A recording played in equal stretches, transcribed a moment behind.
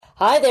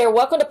Hi there,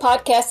 welcome to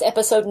podcast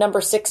episode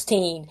number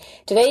 16.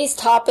 Today's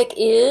topic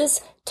is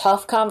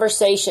tough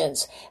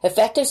conversations,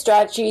 effective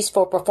strategies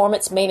for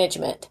performance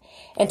management.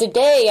 And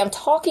today I'm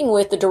talking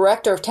with the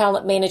Director of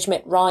Talent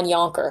Management, Ron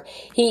Younker.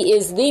 He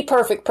is the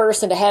perfect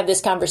person to have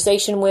this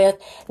conversation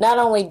with. Not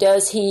only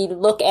does he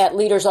look at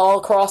leaders all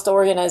across the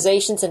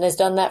organizations and has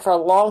done that for a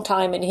long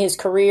time in his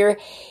career,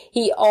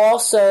 he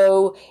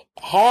also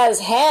has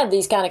had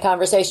these kind of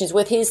conversations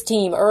with his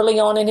team early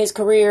on in his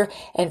career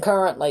and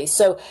currently.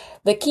 So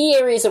the key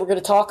areas that we're going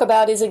to talk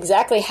about is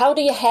exactly how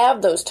do you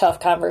have those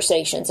tough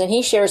conversations? And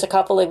he shares a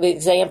couple of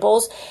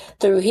examples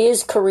through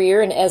his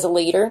career and as a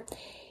leader.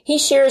 He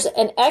shares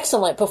an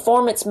excellent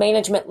performance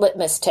management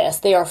litmus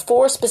test. There are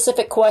 4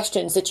 specific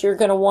questions that you're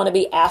going to want to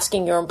be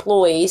asking your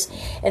employees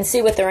and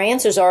see what their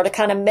answers are to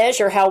kind of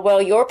measure how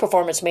well your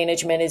performance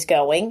management is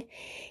going.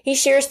 He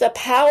shares the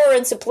power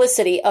and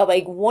simplicity of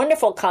a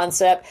wonderful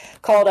concept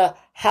called a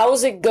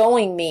how's it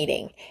going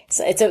meeting.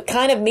 It's a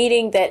kind of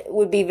meeting that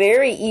would be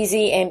very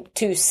easy and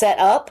to set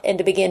up and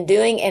to begin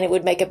doing, and it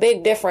would make a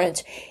big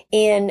difference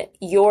in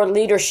your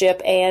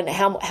leadership and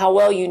how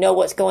well you know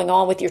what's going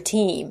on with your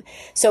team.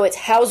 So it's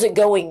how's it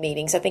going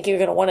meetings. I think you're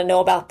going to want to know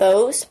about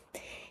those.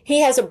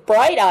 He has a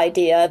bright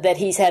idea that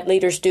he's had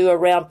leaders do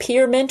around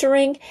peer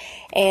mentoring,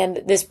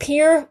 and this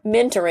peer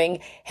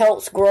mentoring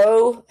helps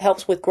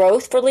with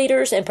growth for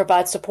leaders and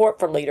provides support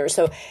for leaders.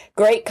 So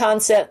great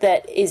concept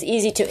that is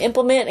easy to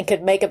implement and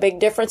could make a big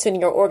difference in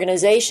your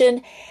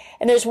organization.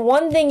 And there's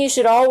one thing you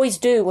should always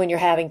do when you're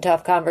having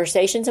tough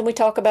conversations, and we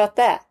talk about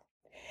that.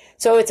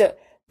 So it's a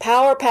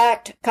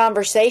power-packed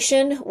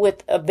conversation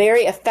with a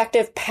very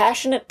effective,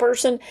 passionate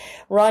person,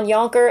 Ron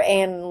Younker,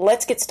 and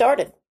let's get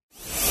started.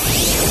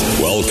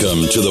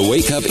 Welcome to the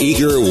Wake Up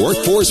Eager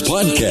Workforce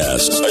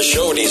Podcast, a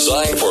show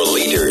designed for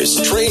leaders,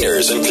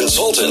 trainers, and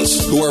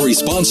consultants who are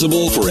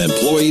responsible for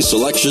employee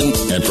selection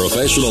and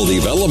professional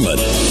development.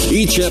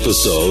 Each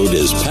episode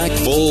is packed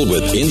full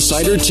with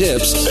insider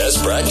tips,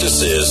 best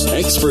practices,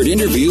 expert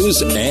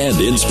interviews, and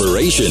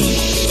inspiration.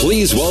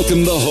 Please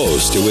welcome the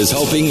host who is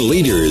helping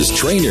leaders,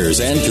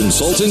 trainers, and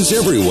consultants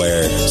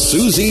everywhere,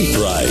 Susie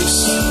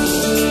Price.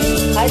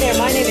 Hi there,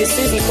 my name is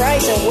Susie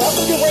Price, and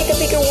welcome to Wake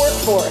Up Eager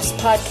Workforce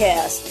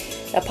Podcast,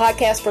 a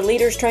podcast for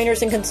leaders,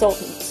 trainers, and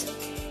consultants.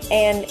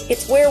 And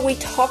it's where we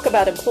talk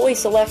about employee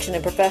selection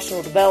and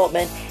professional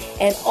development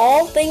and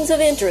all things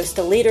of interest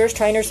to leaders,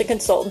 trainers, and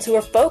consultants who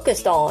are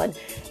focused on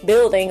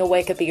building a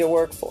Wake Up Eager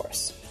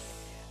workforce.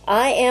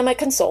 I am a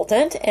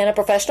consultant and a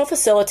professional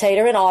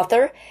facilitator and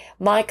author.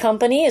 My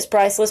company is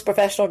Priceless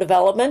Professional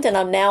Development, and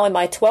I'm now in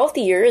my 12th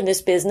year in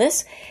this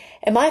business.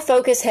 And my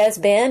focus has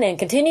been and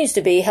continues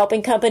to be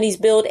helping companies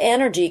build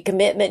energy,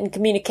 commitment, and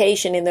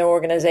communication in their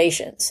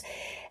organizations.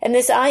 And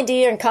this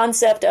idea and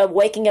concept of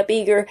waking up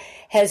eager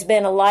has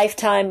been a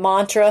lifetime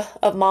mantra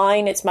of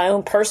mine. It's my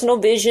own personal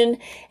vision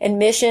and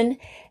mission.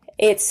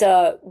 It's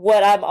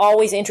what I'm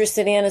always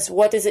interested in is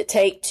what does it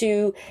take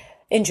to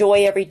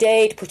enjoy every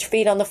day, to put your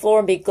feet on the floor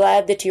and be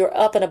glad that you're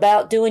up and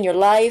about doing your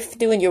life,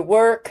 doing your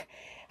work.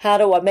 How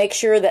do I make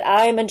sure that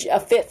I'm a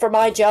fit for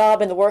my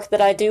job and the work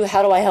that I do?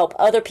 How do I help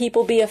other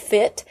people be a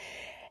fit?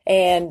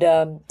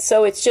 And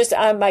so it's just,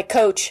 I'm my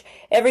coach.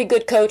 Every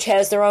good coach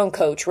has their own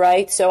coach,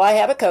 right? So I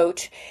have a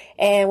coach,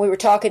 and we were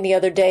talking the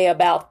other day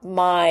about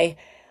my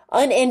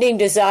unending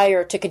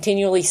desire to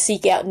continually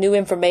seek out new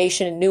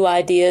information and new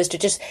ideas, to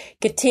just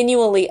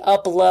continually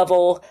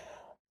up-level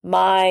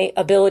my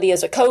ability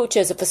as a coach,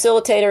 as a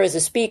facilitator, as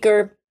a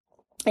speaker.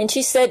 And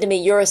she said to me,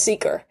 "You're a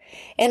seeker."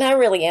 And I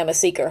really am a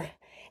seeker.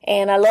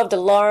 And I love to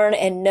learn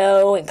and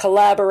know and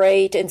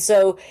collaborate. And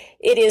so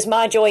it is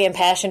my joy and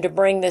passion to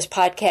bring this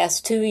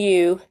podcast to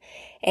you.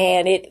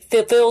 And it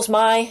fulfills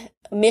my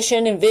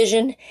mission and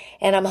vision.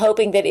 And I'm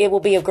hoping that it will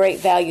be of great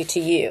value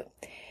to you.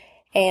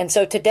 And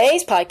so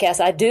today's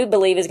podcast, I do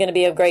believe, is going to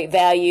be of great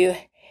value.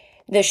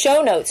 The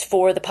show notes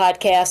for the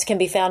podcast can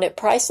be found at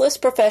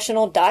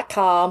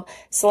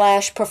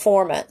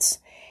pricelessprofessional.com/performance.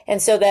 And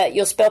so that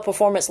you'll spell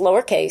performance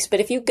lowercase. But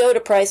if you go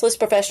to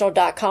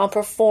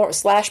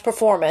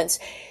pricelessprofessional.com/performance,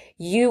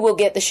 you will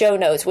get the show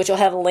notes, which will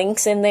have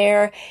links in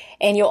there.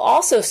 And you'll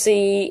also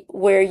see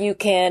where you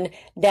can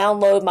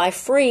download my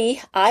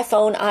free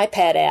iPhone,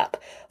 iPad app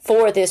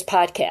for this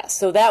podcast.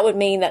 So that would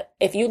mean that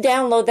if you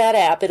download that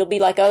app, it'll be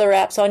like other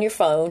apps on your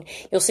phone.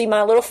 You'll see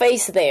my little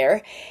face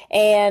there.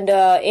 And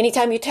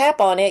anytime you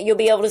tap on it, you'll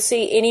be able to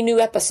see any new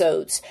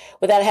episodes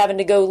without having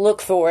to go look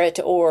for it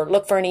or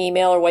look for an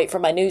email or wait for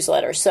my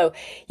newsletter. So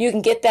you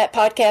can get that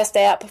podcast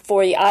app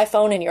for the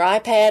iPhone and your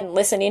iPad and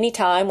listen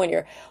anytime when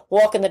you're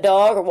walking the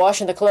dog or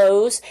washing the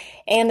clothes.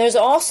 And there's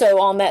also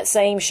on that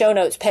same show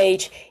notes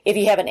page, if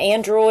you have an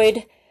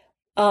Android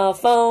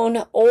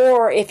phone,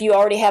 or if you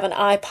already have an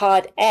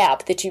iPod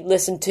app that you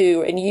listen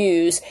to and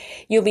use,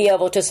 you'll be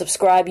able to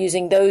subscribe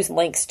using those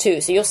links too.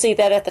 So you'll see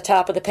that at the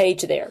top of the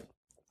page there.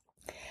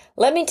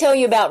 Let me tell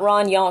you about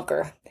Ron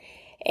Younker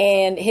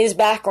and his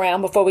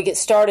background before we get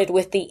started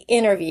with the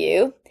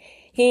interview.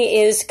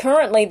 He is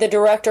currently the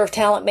Director of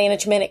Talent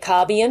Management at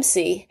Cobb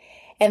EMC,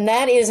 and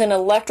that is an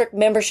electric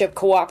membership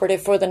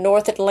cooperative for the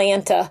North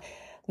Atlanta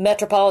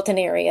metropolitan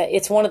area.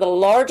 It's one of the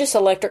largest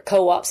electric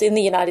co-ops in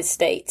the United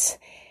States.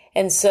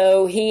 And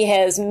so he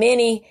has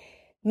many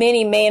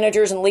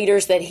managers and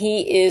leaders that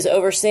he is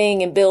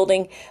overseeing and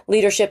building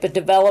leadership and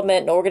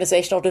development and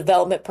organizational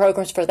development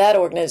programs for that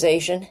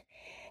organization.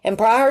 And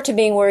prior to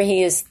being where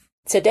he is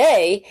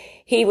today,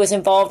 he was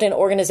involved in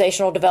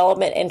organizational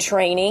development and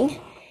training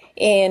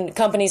in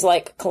companies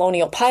like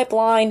Colonial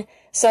Pipeline,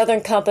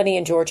 Southern Company,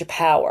 and Georgia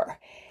Power.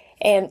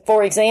 And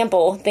for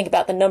example, think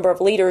about the number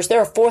of leaders. There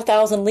are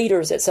 4,000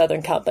 leaders at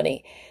Southern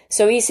Company.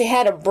 So he's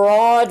had a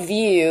broad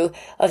view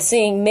of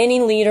seeing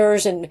many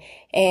leaders and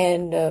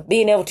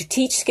being able to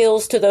teach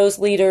skills to those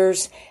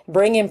leaders,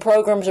 bring in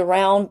programs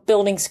around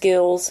building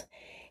skills.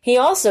 He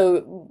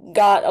also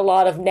got a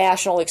lot of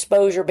national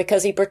exposure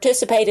because he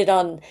participated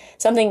on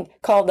something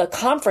called the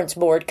Conference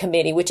Board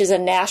Committee, which is a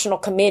national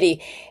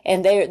committee,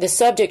 and the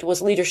subject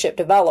was leadership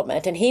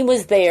development. And he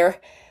was there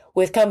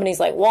with companies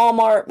like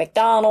Walmart,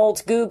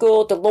 McDonald's,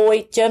 Google,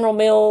 Deloitte, General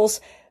Mills,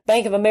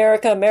 Bank of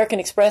America, American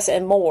Express,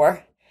 and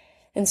more.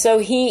 And so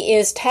he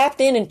is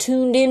tapped in and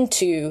tuned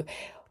into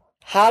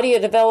how do you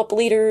develop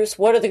leaders?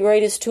 What are the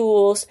greatest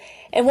tools?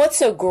 And what's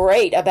so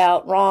great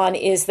about Ron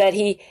is that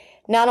he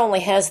not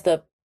only has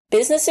the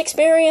business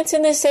experience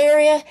in this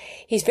area,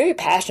 he's very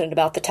passionate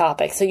about the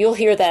topic. So you'll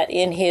hear that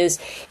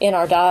in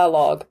our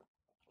dialogue.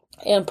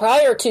 And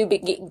prior to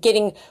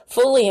getting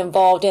fully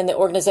involved in the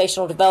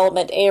organizational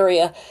development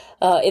area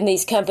in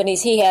these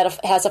companies, he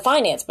has a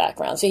finance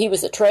background. So he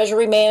was a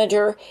treasury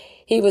manager,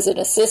 he was an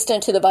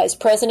assistant to the vice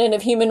president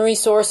of human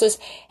resources,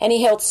 and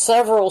he held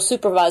several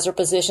supervisor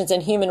positions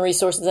in human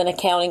resources and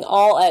accounting,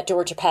 all at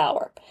Georgia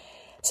Power.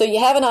 So you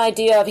have an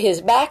idea of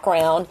his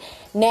background.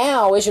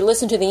 Now, as you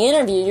listen to the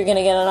interview, you're going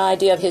to get an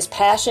idea of his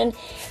passion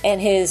and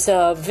his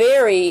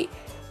very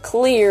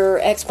clear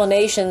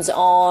explanations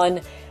on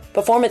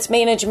performance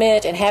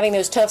management and having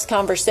those tough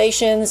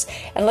conversations.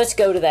 And let's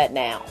go to that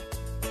now.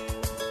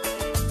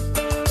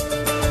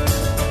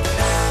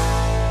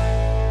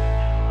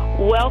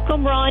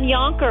 Welcome, Ron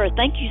Younker.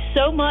 Thank you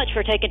so much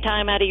for taking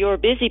time out of your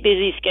busy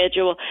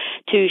schedule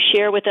to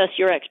share with us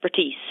your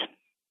expertise.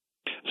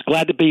 It's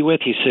glad to be with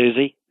you,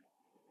 Susie.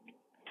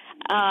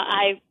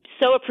 I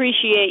so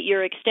appreciate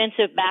your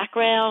extensive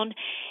background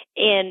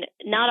in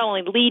not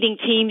only leading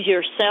teams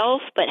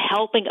yourself, but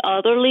helping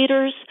other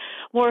leaders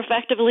more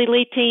effectively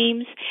lead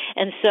teams.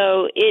 And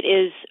so it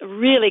is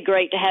really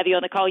great to have you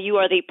on the call. You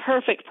are the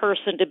perfect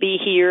person to be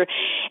here.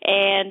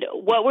 And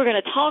what we're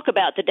going to talk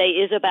about today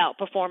is about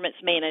performance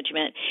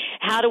management.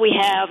 How do we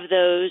have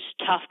those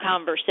tough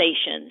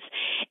conversations?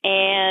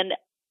 And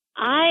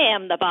I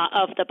am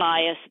of the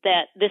bias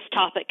that this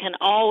topic can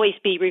always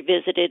be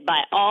revisited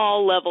by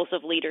all levels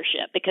of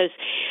leadership because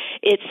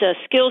it's a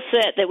skill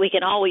set that we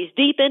can always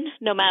deepen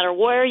no matter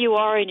where you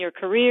are in your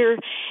career,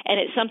 and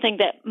it's something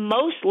that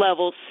most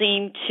levels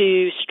seem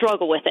to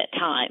struggle with at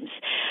times.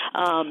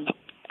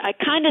 I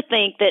kind of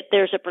think that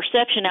there's a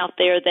perception out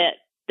there that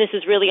this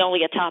is really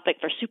only a topic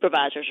for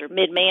supervisors or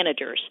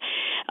mid-managers,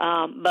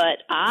 but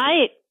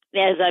I,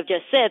 as I've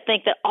just said,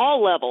 think that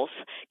all levels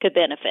could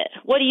benefit.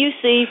 What do you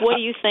see? What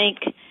do you think?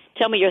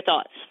 Tell me your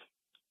thoughts.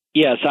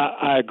 Yes,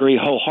 I agree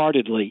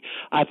wholeheartedly.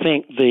 I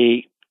think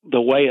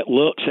the way it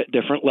looks at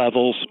different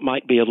levels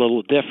might be a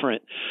little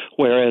different,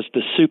 whereas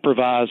the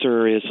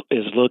supervisor is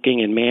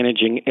looking and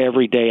managing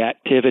everyday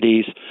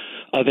activities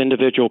of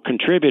individual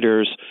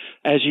contributors.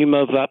 As you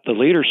move up the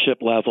leadership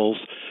levels,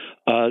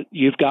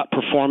 you've got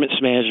performance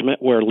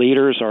management where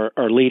leaders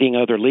are leading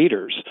other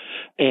leaders.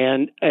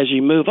 And as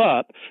you move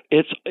up,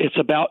 it's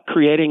about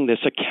creating this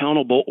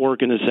accountable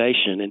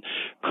organization and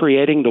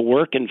creating the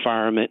work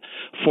environment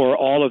for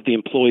all of the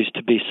employees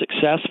to be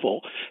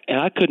successful. And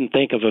I couldn't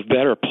think of a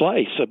better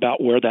place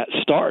about where that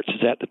starts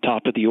is at the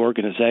top of the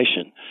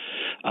organization,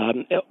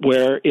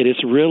 where it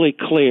is really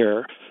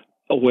clear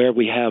where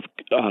we have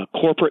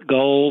corporate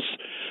goals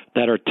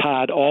that are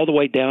tied all the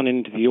way down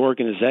into the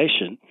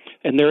organization.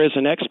 And there is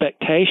an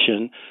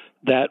expectation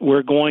that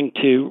we're going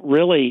to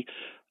really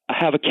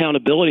have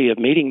accountability of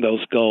meeting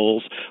those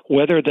goals,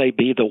 whether they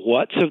be the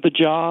what's of the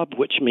job,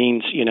 which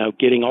means,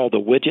 getting all the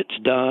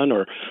widgets done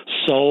or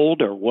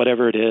sold or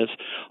whatever it is,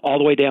 all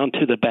the way down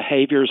to the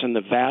behaviors and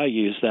the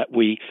values that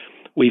we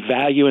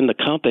value in the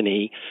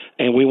company,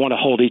 and we want to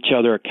hold each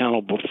other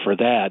accountable for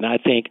that. And I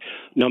think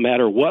no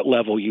matter what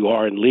level you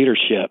are in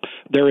leadership,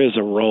 there is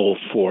a role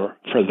for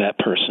that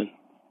person.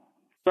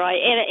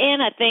 Right,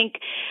 and I think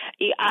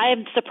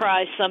I'm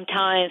surprised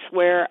sometimes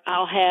where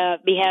I'll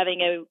be having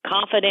a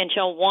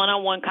confidential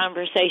one-on-one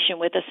conversation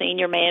with a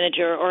senior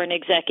manager or an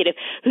executive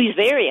who's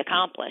very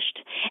accomplished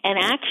and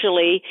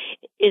actually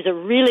is a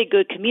really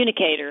good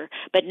communicator,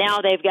 but now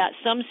they've got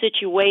some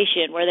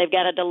situation where they've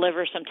got to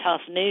deliver some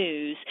tough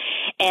news,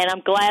 and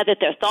I'm glad that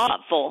they're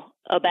thoughtful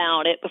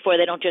about it before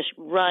they don't just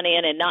run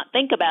in and not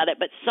think about it.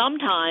 But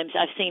sometimes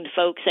I've seen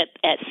folks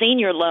at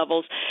senior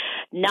levels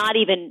not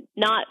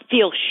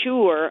feel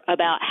sure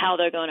about how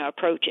they're going to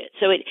approach it.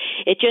 So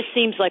it just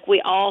seems like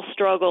we all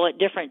struggle at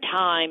different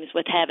times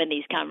with having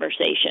these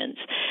conversations.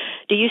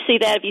 Do you see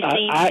that? Have you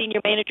seen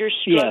senior managers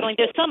struggling?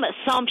 Yes. There's some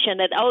assumption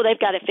that, they've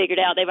got it figured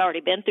out. They've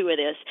already been through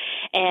this.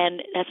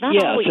 And that's not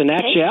always the case. Yes,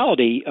 in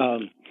actuality,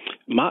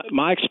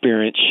 my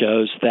experience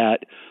shows that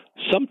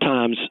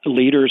sometimes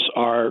leaders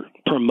are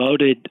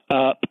promoted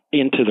up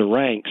into the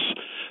ranks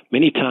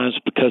many times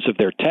because of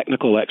their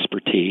technical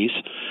expertise,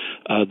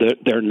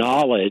 their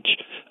knowledge,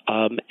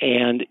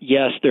 and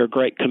yes, they're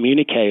great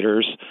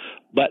communicators,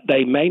 but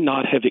they may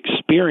not have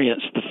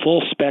experienced the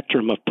full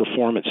spectrum of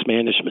performance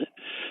management.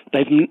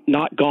 They've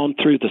not gone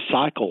through the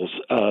cycles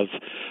of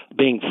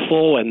being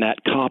full in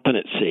that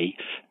competency,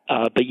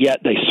 but yet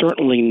they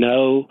certainly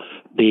know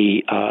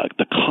the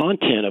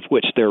content of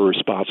which they're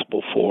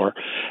responsible for,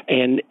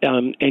 and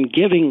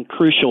giving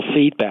crucial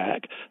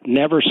feedback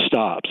never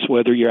stops,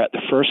 whether you're at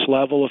the first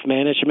level of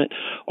management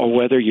or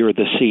whether you're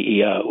the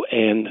CEO.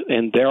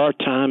 And there are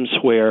times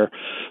where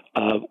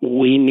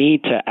we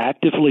need to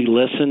actively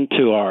listen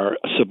to our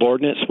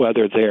subordinates,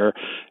 whether they're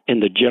in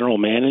the general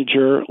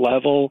manager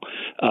level,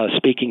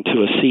 speaking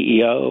to a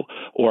CEO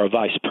or a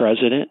vice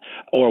president,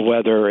 or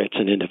whether it's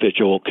an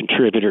individual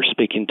contributor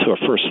speaking to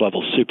a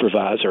first-level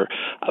supervisor.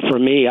 For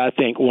me, I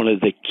think one of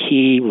the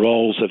key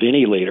roles of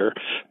any leader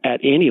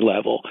at any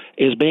level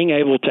is being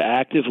able to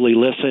actively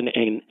listen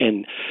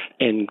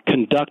and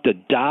conduct a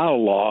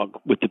dialogue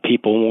with the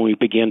people when we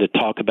begin to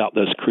talk about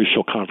those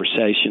crucial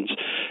conversations.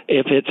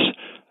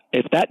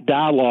 If that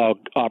dialogue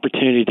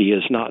opportunity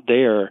is not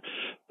there,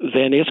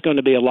 then it's going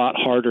to be a lot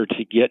harder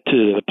to get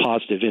to the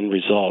positive end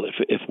result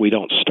if we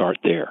don't start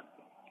there.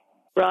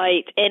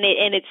 Right, and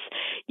it's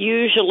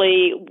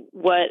usually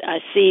what I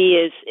see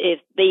is if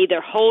they either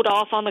hold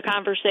off on the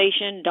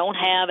conversation, don't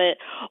have it,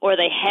 or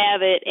they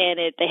have it and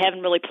they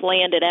haven't really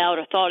planned it out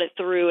or thought it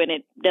through, and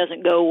it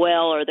doesn't go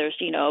well, or there's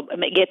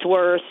it gets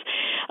worse.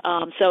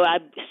 So I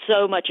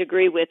so much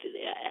agree with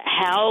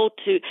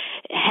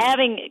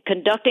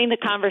conducting the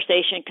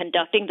conversation,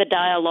 conducting the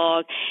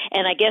dialogue,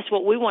 and I guess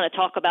what we want to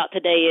talk about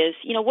today is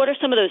what are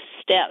some of those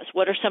steps,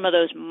 what are some of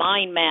those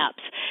mind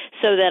maps,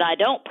 so that I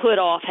don't put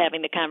off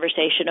having the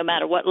conversation no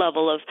matter what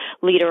level of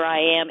leader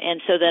I am, and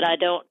so that I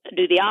don't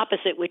do the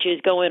opposite, which is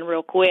go in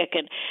real quick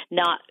and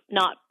not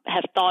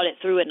have thought it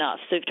through enough.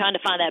 So trying to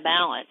find that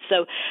balance.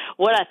 So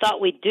what I thought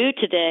we'd do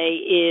today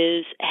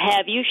is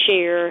have you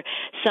share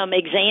some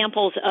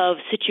examples of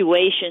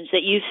situations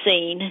that you've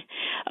seen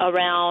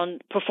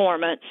around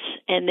performance,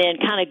 and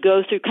then kind of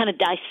go through, kind of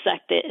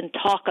dissect it and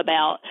talk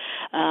about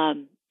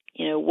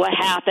what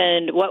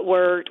happened, what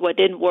worked, what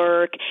didn't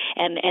work,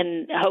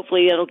 and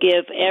hopefully it'll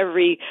give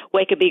every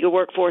Wake Up Eager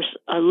workforce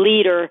a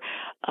leader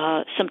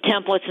some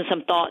templates and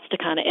some thoughts to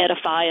kind of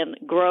edify and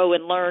grow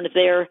and learn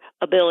their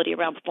ability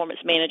around performance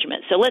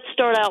management. So let's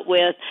start out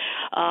with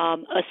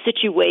a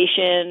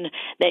situation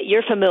that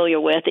you're familiar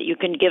with, that you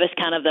can give us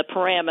kind of the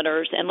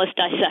parameters, and let's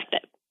dissect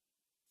it.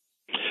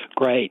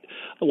 Great.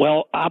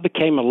 Well, I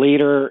became a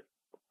leader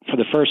for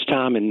the first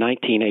time in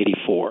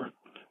 1984.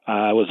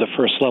 I was a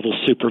first-level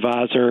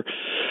supervisor,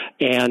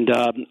 and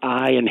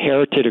I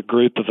inherited a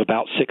group of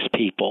about 6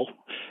 people.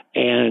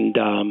 And,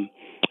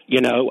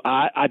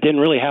 I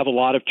didn't really have a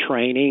lot of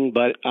training,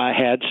 but I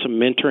had some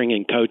mentoring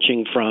and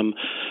coaching from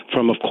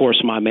of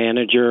course, my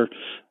manager,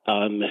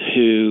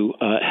 who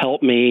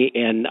helped me,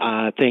 and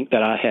I think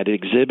that I had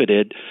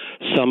exhibited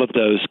some of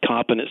those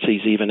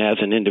competencies even as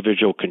an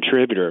individual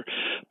contributor.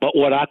 But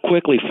what I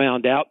quickly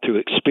found out through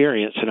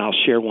experience, and I'll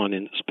share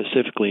one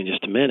specifically in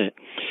just a minute,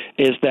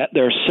 is that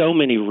there are so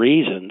many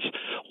reasons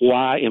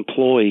why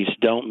employees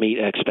don't meet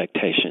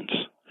expectations.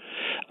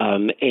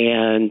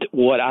 And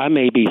what I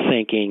may be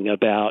thinking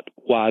about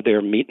why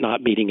they're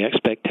not meeting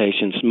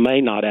expectations may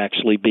not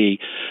actually be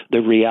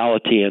the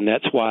reality, and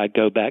that's why I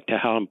go back to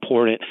how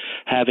important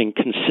having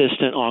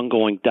consistent,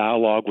 ongoing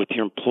dialogue with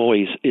your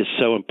employees is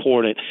so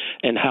important,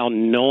 and how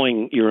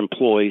knowing your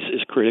employees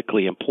is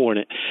critically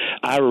important.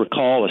 I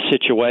recall a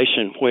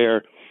situation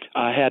where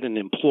I had an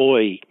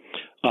employee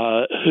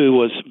who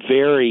was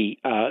very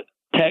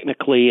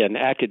technically and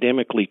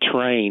academically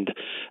trained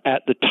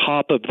at the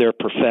top of their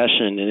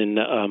profession, and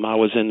I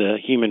was in the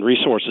human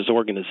resources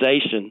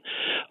organization,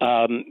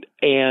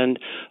 and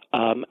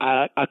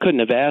I couldn't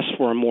have asked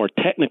for a more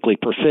technically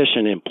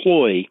proficient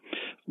employee.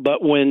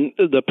 But when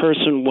the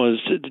person was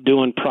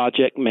doing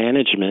project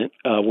management,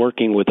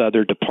 working with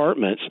other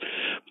departments,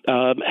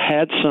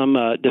 had some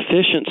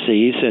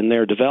deficiencies in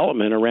their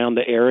development around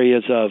the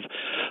areas of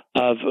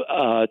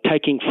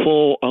taking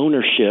full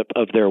ownership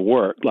of their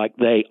work, like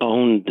they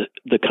owned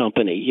the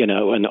company,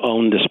 and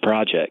owned this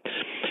project.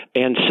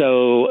 And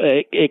so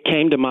it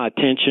came to my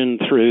attention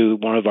through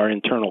one of our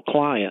internal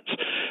clients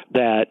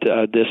that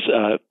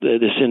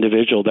this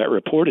individual that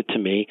reported to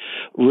me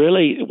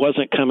really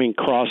wasn't coming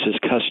across as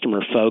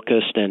customer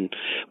focused and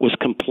was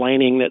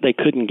complaining that they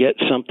couldn't get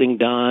something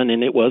done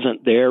and it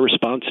wasn't their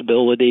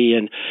responsibility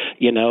and,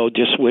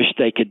 just wished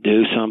they could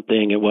do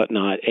something and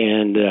whatnot.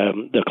 And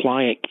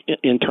the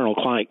internal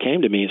client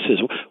came to me and says,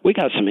 we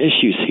got some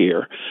issues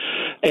here.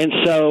 And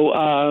so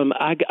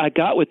I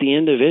got with the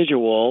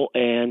individual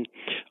and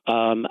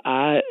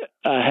I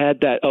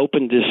had that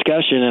open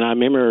discussion, and I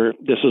remember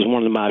this was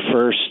one of my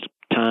first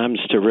times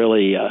to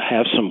really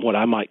have some what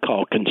I might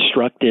call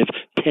constructive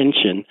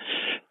tension,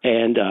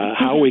 and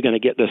how are we going to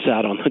get this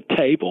out on the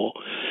table?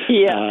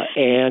 Yeah.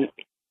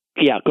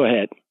 Go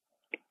ahead.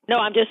 No,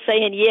 I'm just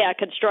saying,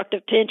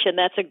 constructive tension.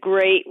 That's a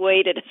great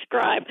way to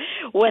describe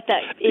what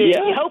that is.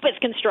 Yeah. You hope it's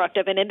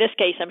constructive, and in this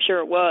case, I'm sure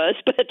it was.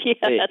 But that's it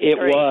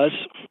great.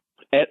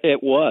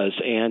 It was,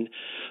 and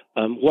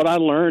what I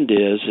learned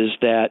is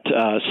that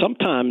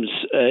sometimes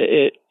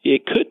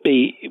it could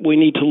be we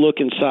need to look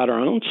inside our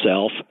own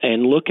self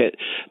and look at,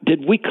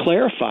 did we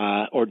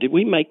clarify or did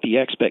we make the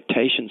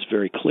expectations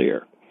very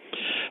clear?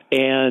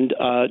 And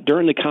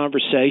during the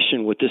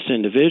conversation with this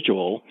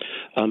individual,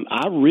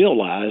 I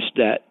realized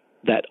that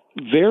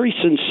very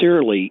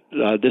sincerely,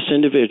 this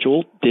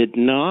individual did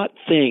not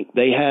think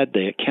they had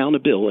the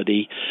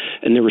accountability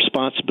and the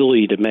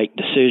responsibility to make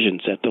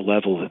decisions at the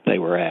level that they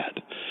were at.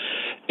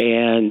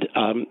 And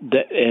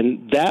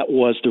that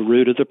was the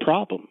root of the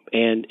problem.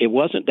 And it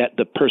wasn't that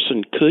the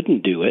person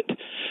couldn't do it,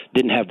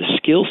 didn't have the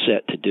skill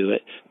set to do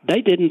it.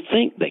 They didn't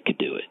think they could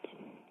do it.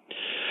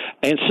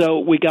 And so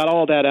we got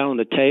all that out on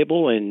the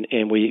table, and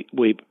we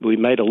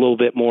made a little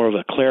bit more of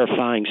a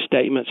clarifying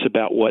statements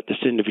about what this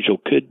individual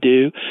could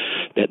do,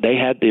 that they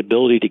had the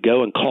ability to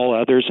go and call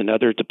others in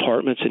other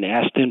departments and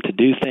ask them to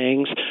do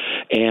things.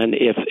 And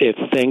if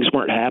things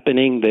weren't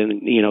happening,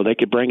 then, they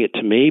could bring it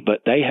to me,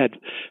 but they had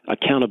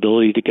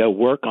accountability to go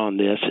work on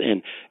this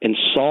and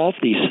solve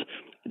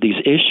these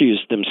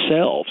issues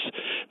themselves.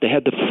 They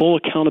had the full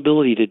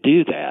accountability to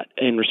do that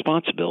and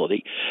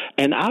responsibility.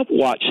 And I've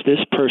watched this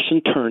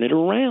person turn it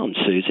around,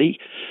 Susie.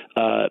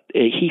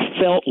 He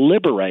felt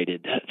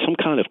liberated. Some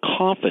kind of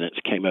confidence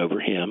came over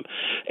him.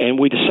 And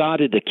we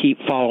decided to keep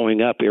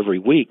following up every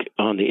week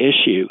on the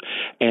issue.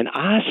 And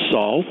I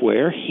saw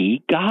where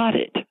he got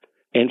it.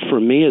 And for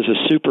me as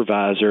a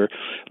supervisor,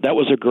 that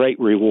was a great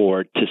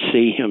reward to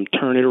see him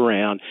turn it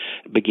around,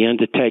 begin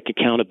to take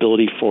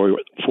accountability for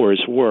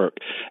his work,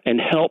 and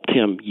helped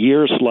him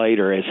years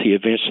later as he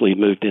eventually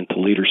moved into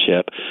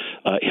leadership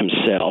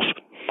himself.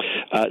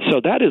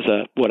 So that is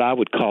what I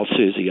would call,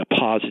 Susie, a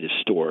positive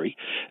story.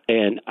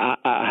 And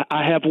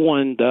I have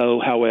one,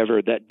 though,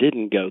 however, that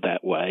didn't go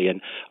that way.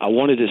 And I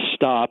wanted to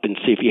stop and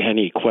see if you had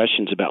any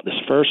questions about this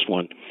first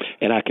one,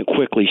 and I can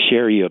quickly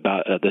share you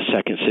about the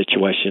second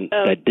situation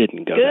that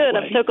didn't go that way. Good.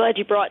 I'm so glad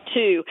you brought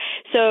two.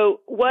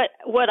 So what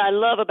I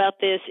love about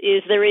this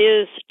is there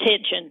is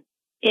tension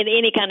in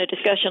any kind of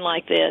discussion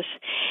like this.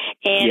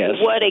 And yes.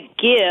 What a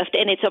gift.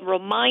 And it's a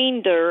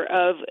reminder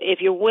of, if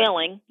you're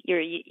willing,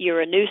 you're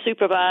a new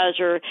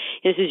supervisor,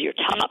 this is your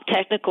top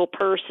technical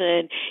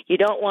person, you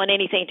don't want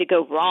anything to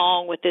go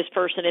wrong with this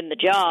person in the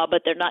job,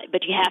 but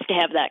you have to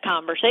have that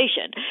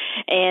conversation.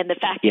 And the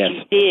fact yes.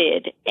 that you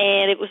did,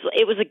 and it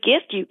was a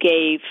gift you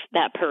gave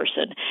that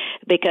person,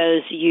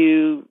 because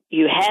you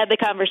had the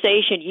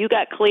conversation, you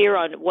got clear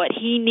on what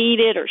he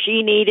needed or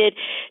she needed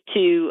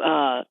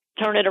to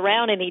turn it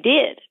around, and he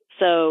did.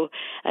 So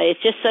it's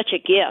just such a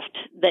gift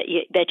that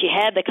you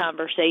had the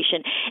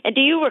conversation. And do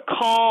you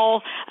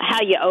recall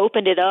how you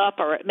opened it up,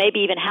 or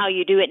maybe even how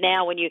you do it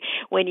now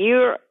when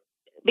you're,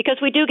 because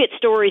we do get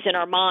stories in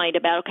our mind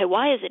about, okay,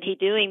 why isn't he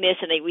doing this?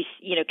 And we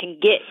can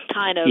get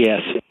kind of yes.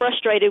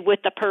 frustrated with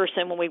the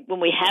person when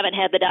we haven't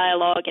had the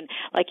dialogue. And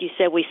like you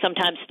said, we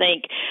sometimes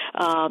think,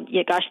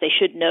 gosh, they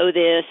should know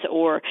this,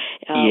 or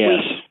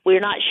yes.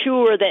 we're not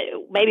sure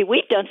that maybe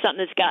we've done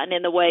something that's gotten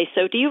in the way.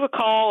 So do you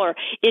recall, or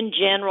in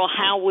general,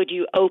 how would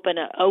you open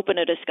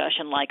a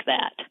discussion like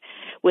that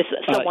with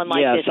someone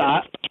like yes, this in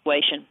a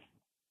situation?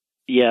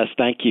 Yes,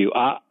 thank you.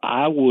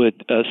 I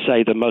would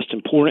say the most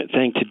important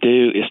thing to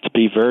do is to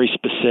be very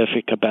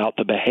specific about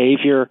the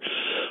behavior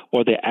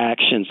or the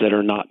actions that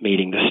are not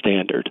meeting the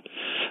standard.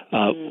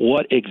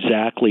 What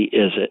exactly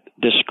is it?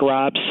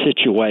 Describe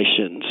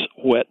situations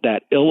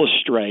that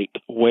illustrate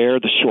where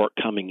the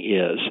shortcoming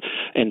is,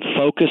 and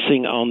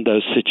focusing on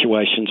those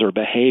situations or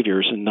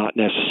behaviors and not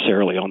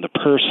necessarily on the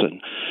person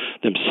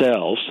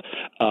themselves,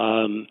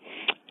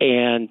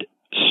 and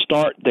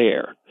start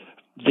there.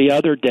 The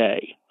other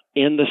day,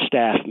 in the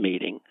staff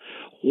meeting,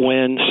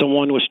 when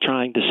someone was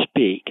trying to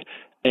speak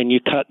and you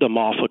cut them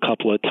off a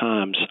couple of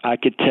times, I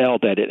could tell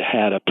that it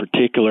had a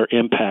particular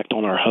impact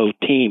on our whole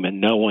team, and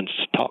no one's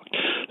talked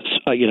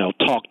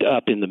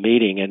up in the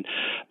meeting.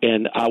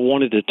 And I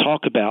wanted to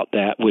talk about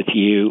that with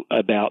you,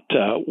 about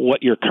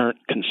what your current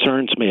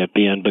concerns may have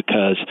been,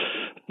 because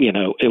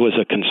it was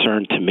a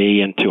concern to me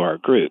and to our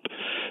group.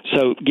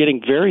 So getting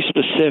very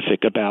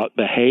specific about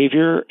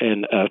behavior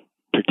and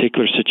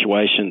particular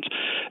situations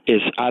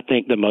is, I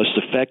think, the most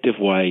effective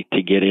way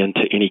to get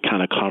into any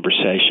kind of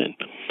conversation.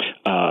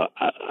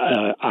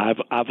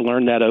 I've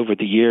learned that over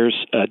the years.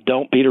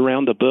 Don't beat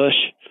around the bush,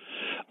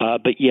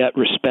 but yet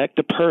respect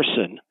the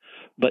person,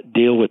 but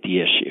deal with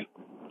the issue.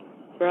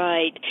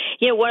 Right.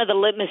 One of the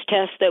litmus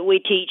tests that we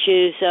teach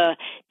is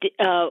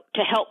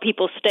to help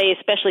people stay,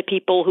 especially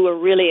people who are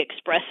really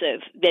expressive.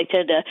 They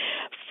tend to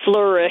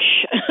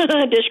flourish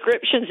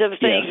descriptions of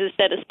things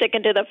instead of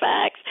sticking to the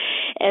facts.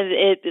 And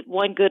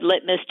one good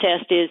litmus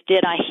test is,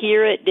 did I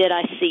hear it? Did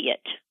I see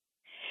it?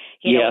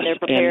 When they're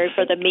prepared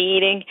for the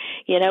meeting.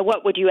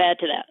 What would you add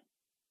to that?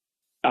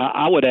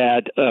 I would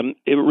add,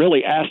 it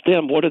really ask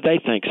them, what do they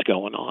think's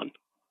going on?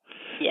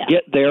 Yeah.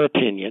 Get their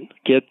opinion.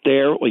 Get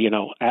their,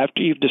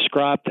 after you've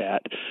described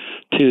that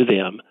to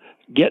them,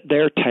 get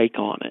their take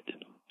on it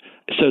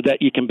so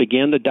that you can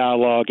begin the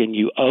dialogue and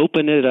you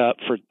open it up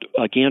for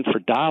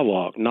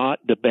dialogue,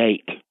 not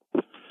debate.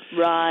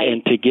 Right.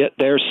 And to get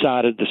their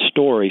side of the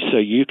story so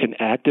you can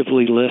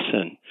actively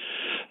listen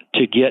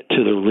to get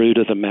to the root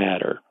of the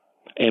matter.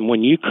 And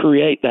when you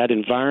create that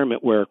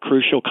environment where a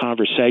crucial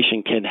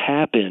conversation can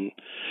happen,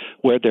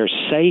 where there's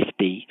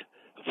safety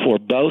for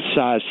both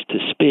sides to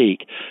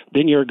speak,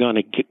 then you're going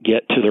to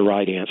get to the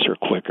right answer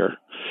quicker.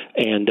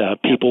 And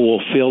people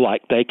will feel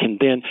like they can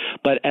then.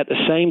 But at the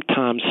same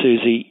time,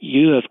 Susie,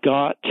 you have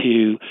got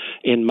to,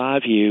 in my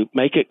view,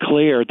 make it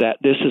clear that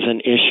this is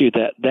an issue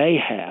that they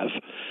have.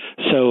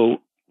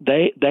 So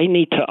they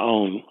need to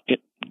own it,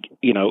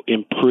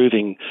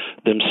 improving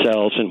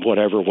themselves in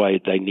whatever way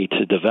they need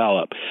to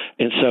develop.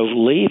 And so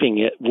leaving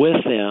it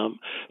with them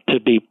to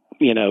be,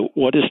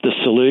 what is the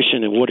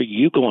solution and what are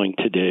you going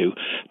to do,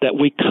 that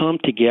we come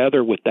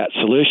together with that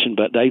solution,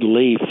 but they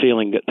leave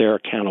feeling that they're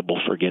accountable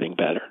for getting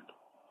better.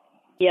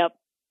 Yep.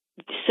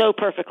 So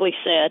perfectly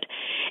said.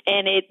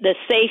 And the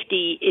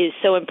safety is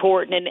so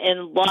important. And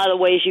a lot of the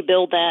ways you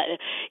build that,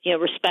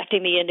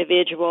 respecting the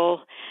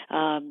individual,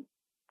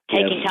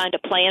 taking time to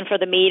plan for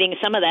the meeting.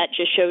 Some of that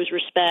just shows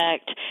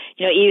respect,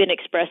 even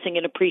expressing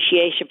an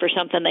appreciation for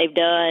something they've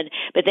done,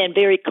 but then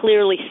very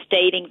clearly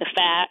stating the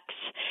facts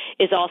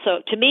is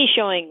also, to me,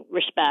 showing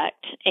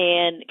respect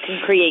and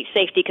can create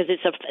safety because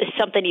it's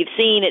something you've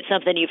seen, it's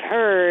something you've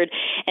heard,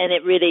 and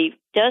it really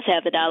does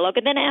have the dialogue.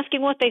 And then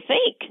asking what they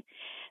think.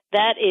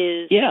 That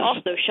is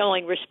also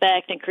showing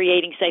respect and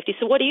creating safety.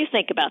 So what do you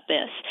think about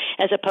this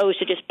as opposed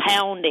to just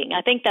pounding?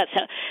 I think that's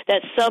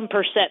some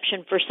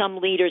perception for some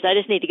leaders. I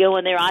just need to go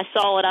in there. I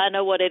saw it. I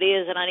know what it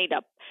is, and I need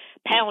to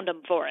pound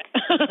them for it.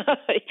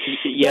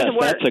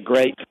 That's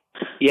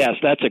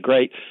a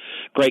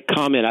great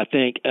comment. I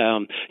think,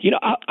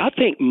 I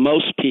think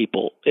most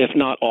people, if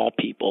not all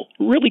people,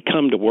 really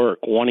come to work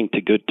wanting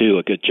to do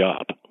a good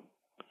job.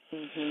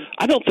 Mm-hmm.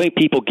 I don't think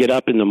people get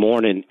up in the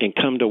morning and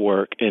come to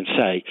work and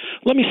say,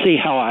 let me see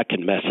how I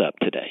can mess up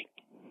today.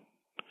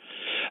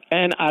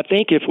 And I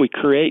think if we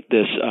create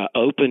this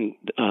open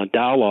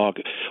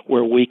dialogue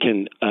where we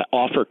can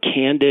offer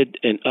candid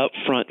and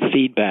upfront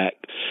feedback,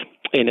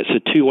 and it's a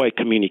two-way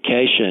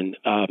communication,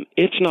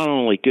 it's not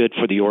only good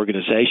for the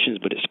organizations,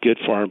 but it's good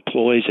for our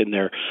employees and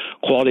their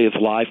quality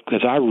of life,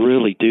 because I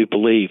really do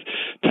believe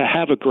to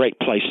have a great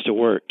place to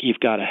work, you've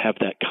got to have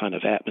that kind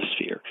of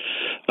atmosphere.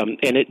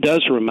 And it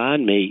does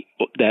remind me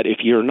that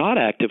if you're not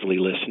actively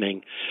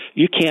listening,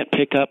 you can't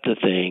pick up the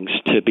things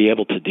to be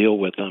able to deal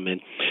with them.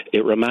 And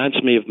it reminds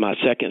me of my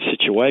second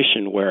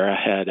situation where I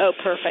had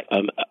perfect.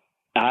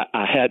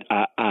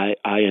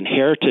 I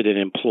inherited an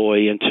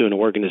employee into an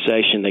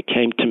organization that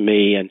came to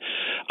me, and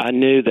I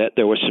knew that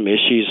there were some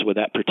issues with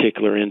that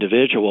particular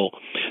individual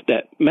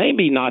that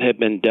maybe not have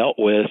been dealt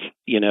with,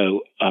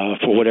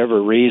 for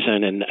whatever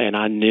reason, and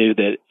I knew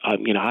that,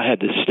 I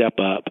had to step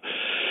up.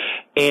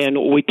 And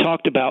we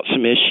talked about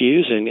some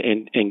issues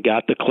and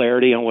got the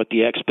clarity on what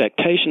the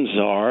expectations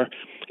are.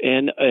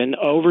 And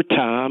over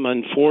time,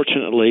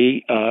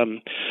 unfortunately,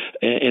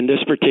 in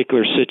this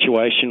particular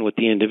situation with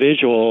the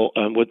individual,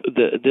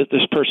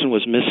 this person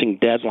was missing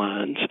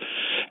deadlines,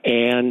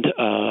 and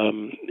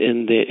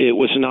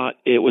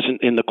it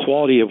wasn't in the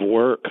quality of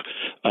work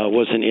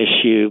was an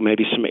issue.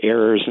 Maybe some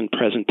errors in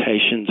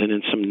presentations and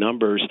in some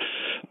numbers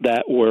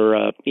that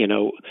were,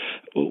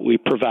 we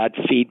provide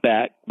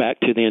feedback back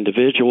to the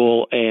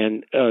individual,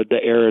 and the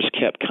errors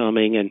kept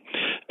coming, and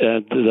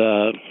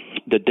the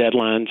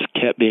deadlines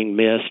kept being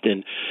missed.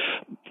 And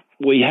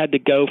we had to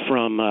go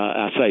from,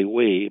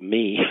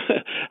 me,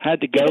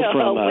 had to go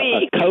from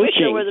a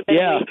coaching.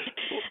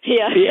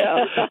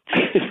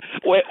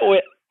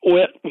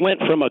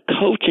 Went from a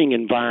coaching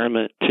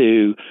environment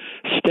to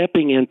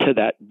stepping into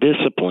that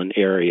discipline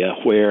area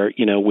where,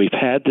 we've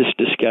had this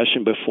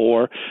discussion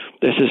before.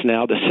 This is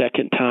now the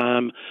second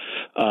time.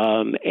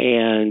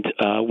 And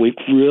we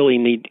really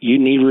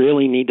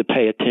need to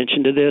pay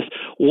attention to this.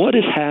 What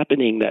is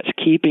happening that's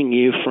keeping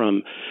you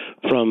from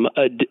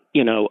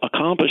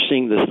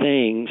accomplishing the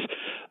things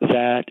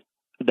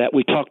that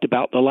we talked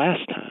about the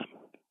last time?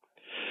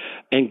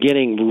 and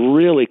getting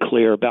really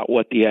clear about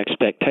what the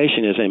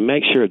expectation is, and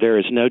make sure there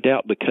is no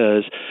doubt,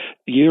 because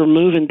you're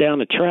moving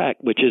down a track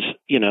which is,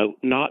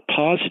 not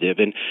positive.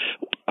 And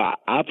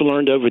I've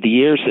learned over the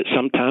years that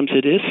sometimes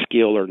it is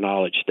skill or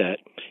knowledge that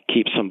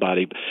keeps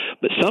somebody,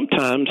 but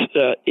sometimes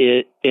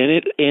it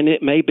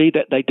may be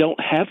that they don't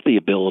have the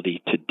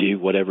ability to do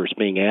whatever's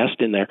being asked,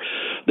 and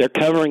they're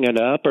covering it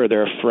up, or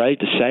they're afraid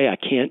to say, I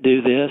can't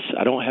do this,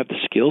 I don't have the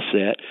skill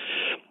set.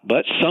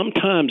 But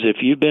sometimes if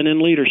you've been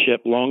in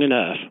leadership long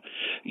enough,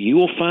 you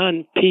will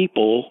find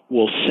people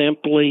will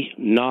simply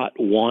not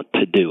want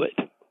to do it.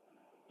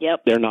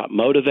 Yep. They're not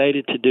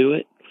motivated to do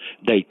it.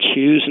 They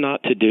choose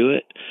not to do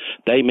it.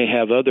 They may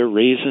have other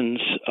reasons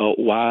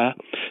why.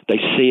 They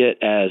see it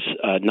as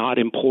not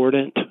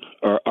important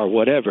or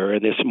whatever,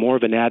 and it's more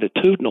of an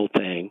attitudinal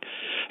thing,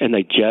 and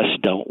they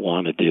just don't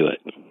want to do it.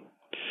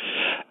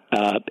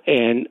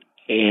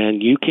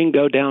 And you can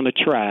go down a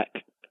track,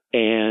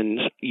 and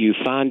you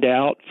find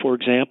out, for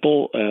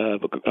example,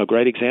 a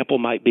great example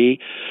might be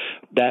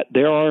that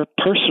there are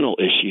personal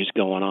issues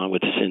going on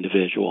with this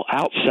individual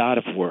outside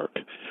of work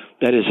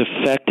that is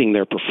affecting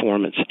their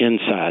performance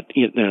inside,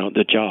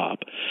 the job.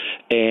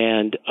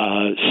 And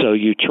so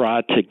you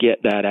try to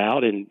get that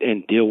out and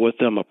deal with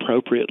them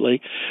appropriately.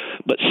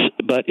 But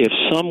if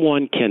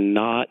someone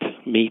cannot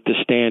meet the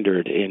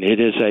standard, and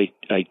it is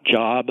a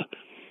job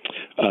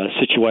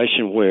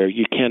situation where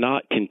you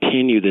cannot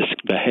continue this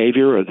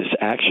behavior or this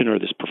action or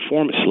this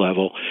performance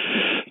level,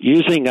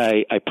 using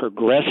a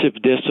progressive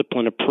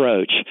discipline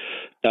approach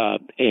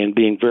and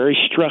being very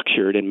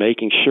structured and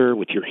making sure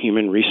with your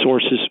human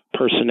resources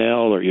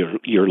personnel or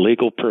your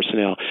legal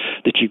personnel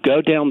that you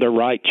go down the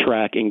right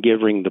track and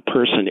giving the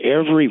person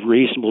every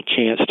reasonable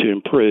chance to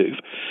improve.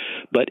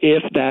 But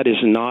if that is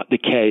not the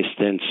case,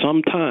 then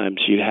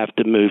sometimes you have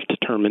to move to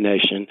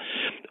termination,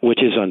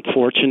 which is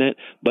unfortunate,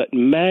 but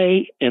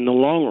may, in the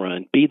long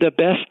run, be the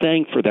best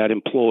thing for that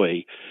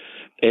employee,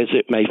 as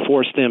it may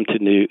force them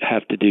to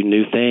have to do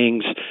new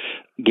things,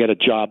 get a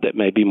job that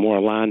may be more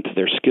aligned to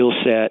their skill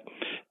set,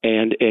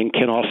 and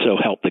can also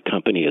help the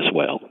company as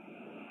well.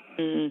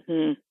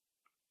 Mm-hmm.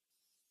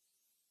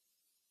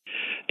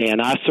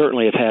 And I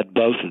certainly have had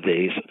both of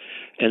these.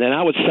 And then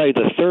I would say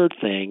the third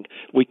thing,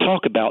 we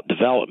talk about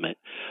development,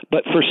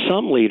 but for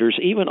some leaders,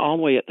 even all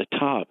the way at the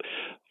top,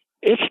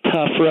 it's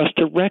tough for us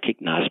to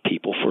recognize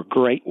people for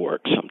great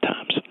work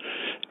sometimes.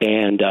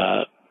 And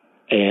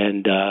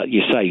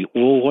you say,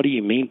 well, what do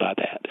you mean by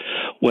that?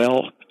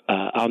 Well,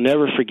 I'll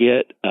never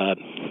forget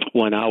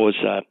when I was,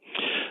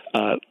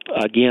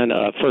 again,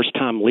 a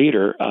first-time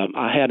leader,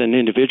 I had an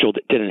individual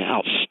that did an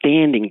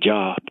outstanding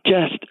job,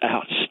 just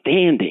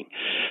outstanding.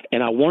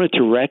 And I wanted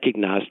to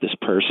recognize this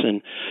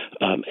person,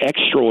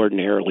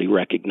 extraordinarily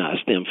recognize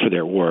them for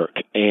their work.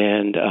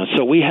 And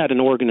so we had an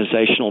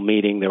organizational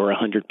meeting. There were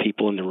 100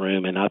 people in the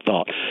room, and I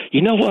thought,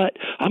 you know what?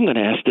 I'm going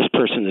to ask this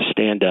person to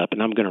stand up,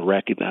 and I'm going to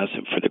recognize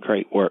them for the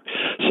great work.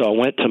 So I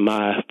went to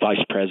my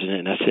vice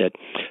president, and I said,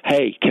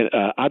 hey,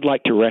 I'd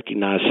like to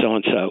recognize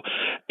so-and-so,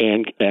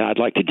 and I'd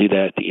like to do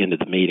that at the end of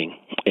the meeting.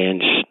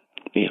 And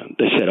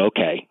they said,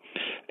 okay.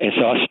 And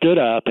so I stood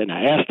up, and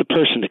I asked the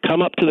person to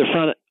come up to the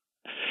front,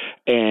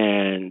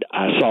 and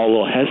I saw a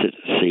little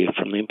hesitancy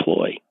from the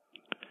employee.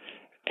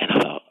 And I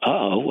thought,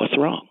 uh-oh, what's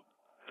wrong?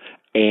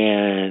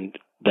 And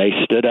they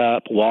stood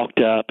up, walked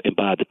up, and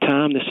by the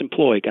time this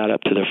employee got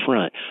up to the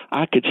front,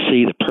 I could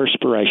see the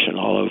perspiration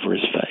all over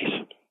his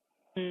face.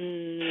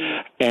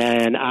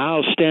 And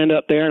I'll stand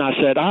up there and I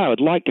said, I would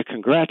like to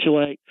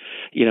congratulate,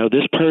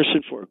 this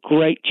person for a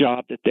great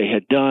job that they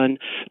had done.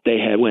 They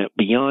had went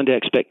beyond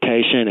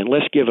expectation, and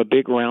let's give a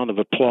big round of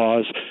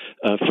applause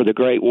for the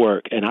great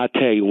work. And I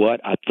tell you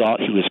what, I thought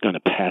he was going to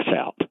pass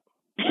out.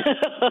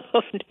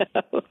 Oh,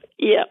 no.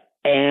 Yep.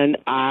 And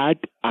I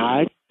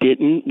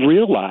didn't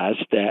realize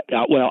that,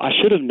 I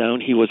should have known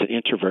he was an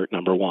introvert,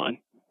 number one.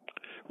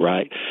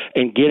 Right.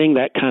 And getting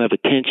that kind of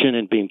attention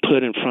and being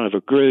put in front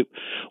of a group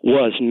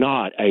was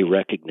not a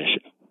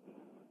recognition.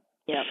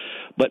 Yep.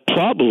 But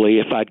probably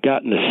if I'd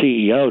gotten the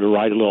CEO to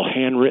write a little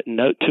handwritten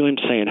note to him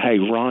saying, hey,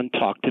 Ron,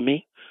 talk to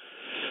me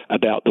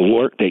about the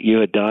work that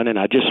you had done, and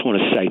I just want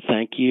to say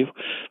thank you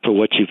for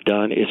what you've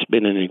done. It's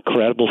been an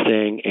incredible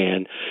thing,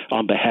 and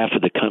on behalf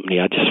of the company,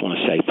 I just want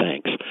to say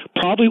thanks.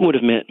 Probably would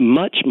have meant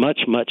much,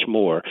 much, much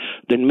more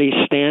than me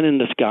standing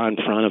this guy in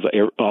front of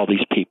all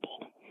these people.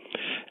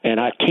 And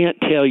I can't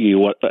tell you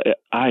what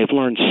I have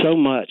learned so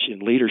much in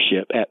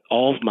leadership at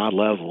all of my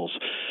levels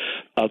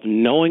of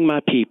knowing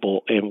my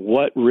people and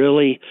what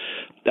really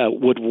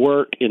would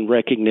work in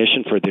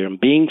recognition for them,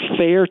 being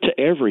fair to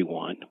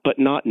everyone, but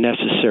not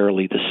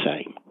necessarily the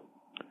same.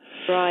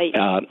 Right,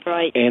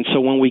 right. And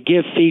so when we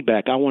give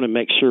feedback, I want to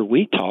make sure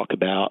we talk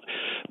about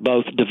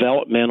both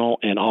developmental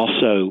and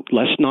also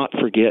let's not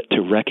forget to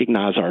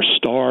recognize our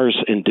stars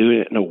and do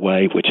it in a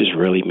way which is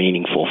really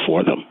meaningful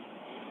for them.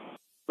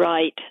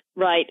 Right,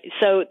 right.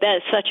 So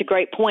that's such a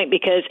great point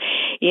because,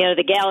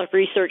 The Gallup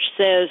research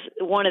says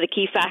one of the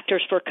key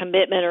factors for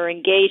commitment or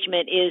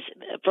engagement is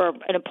for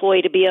an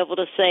employee to be able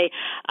to say,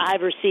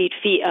 I've received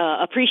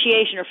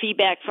appreciation or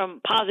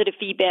positive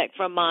feedback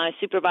from my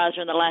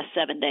supervisor in the last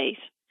 7 days.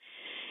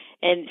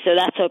 And so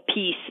that's a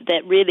piece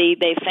that really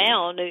they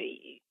found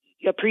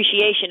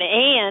appreciation.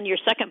 And your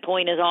second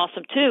point is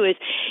awesome too, is,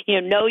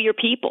 know your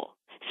people.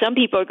 Some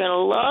people are going to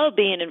love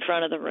being in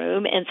front of the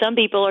room, and some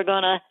people are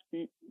going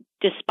to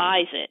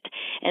despise it.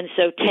 And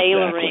so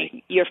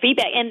tailoring your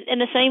feedback. And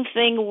the same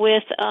thing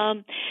with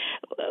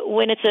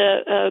when it's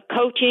a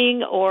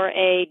coaching or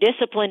a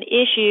discipline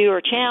issue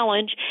or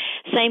challenge,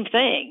 same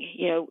thing.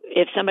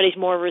 If somebody's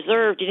more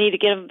reserved, you need to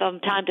give them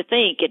time to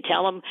think and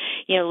tell them,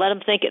 let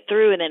them think it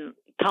through, and then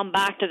come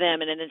back to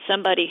them. And then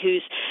somebody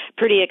who's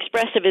pretty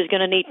expressive is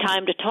going to need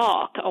time to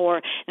talk,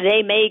 or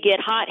they may get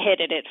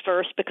hot-headed at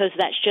first because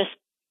that's just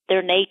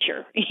their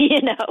nature,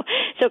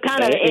 So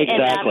kind of,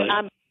 exactly.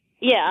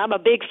 I'm a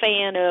big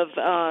fan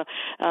of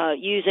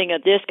using a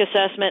DISC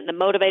assessment and the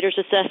motivators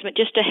assessment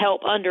just to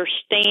help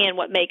understand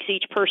what makes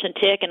each person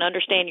tick and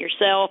understand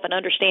yourself and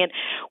understand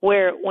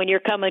where, when you're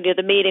coming to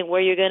the meeting,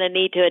 where you're going to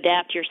need to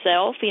adapt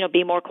yourself,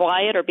 be more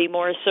quiet or be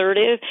more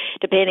assertive,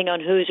 depending on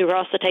who's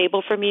across the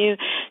table from you.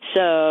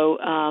 So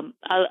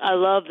I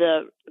love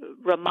the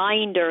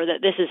reminder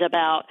that this is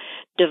about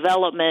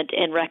development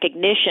and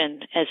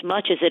recognition as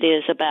much as it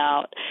is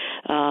about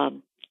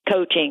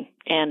coaching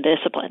and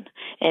discipline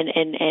and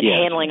yes.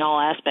 handling all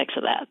aspects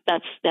of that.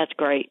 That's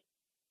great.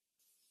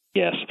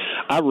 Yes,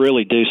 I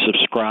really do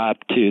subscribe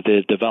to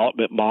the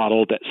development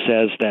model that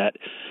says that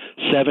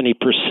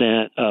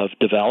 70% of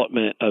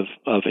development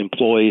of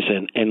employees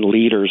and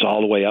leaders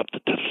all the way up to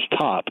the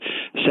top,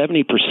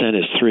 70%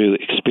 is through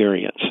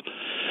experience.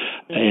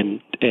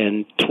 And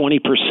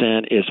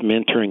 20% is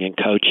mentoring and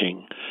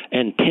coaching,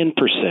 and 10%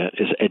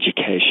 is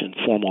education,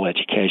 formal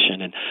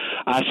education. And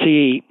I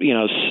see,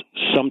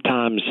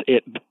 sometimes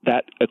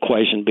that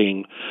equation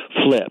being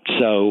flipped.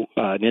 So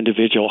an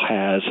individual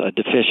has a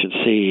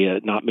deficiency,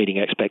 not meeting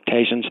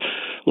expectations.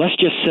 Let's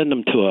just send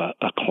them to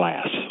a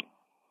class.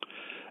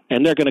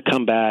 And they're going to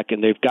come back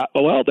and they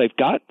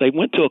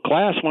went to a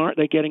class. Why aren't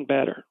they getting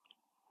better?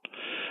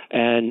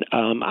 And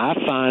I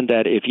find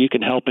that if you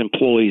can help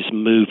employees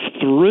move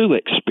through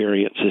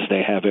experiences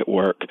they have at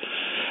work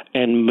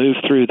and move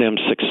through them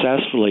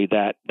successfully,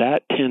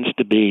 that tends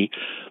to be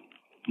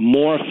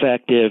more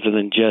effective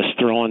than just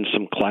throwing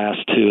some class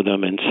to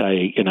them and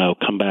say,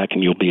 come back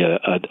and you'll be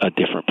a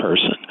different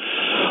person.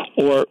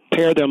 Or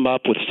pair them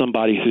up with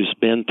somebody who's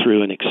been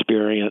through an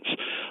experience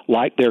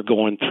like they're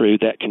going through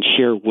that can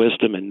share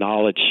wisdom and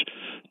knowledge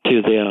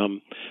to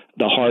them,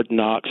 the hard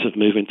knocks of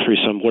moving through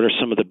what are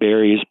some of the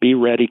barriers, be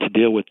ready to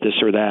deal with this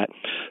or that,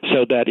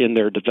 so that in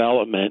their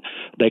development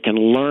they can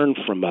learn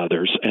from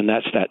others, and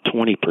that's that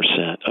 20%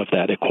 of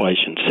that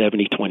equation,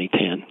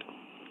 70-20-10.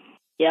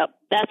 Yep,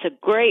 that's a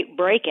great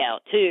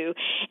breakout, too.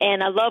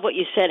 And I love what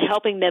you said,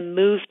 helping them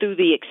move through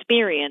the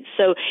experience.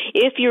 So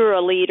if you're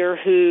a leader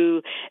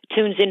who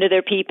tunes into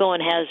their people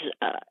and has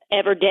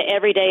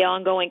everyday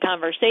ongoing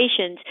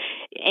conversations,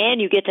 and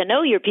you get to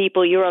know your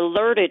people, you're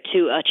alerted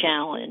to a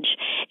challenge,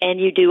 and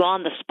you do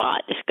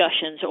on-the-spot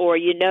discussions, or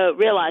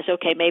realize,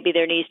 okay, maybe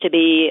there needs to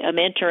be a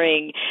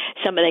mentoring,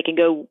 somebody can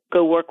go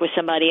work with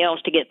somebody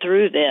else to get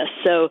through this.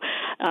 So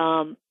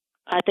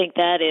I think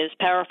that is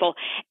powerful.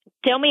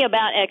 Tell me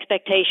about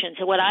expectations.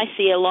 What I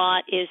see a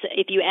lot is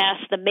if you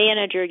ask the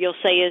manager, they'll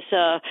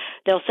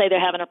say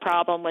they're having a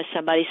problem with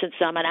somebody. Since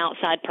I'm an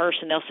outside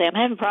person, they'll say, I'm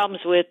having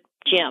problems with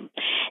Jim.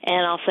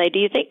 And I'll say, do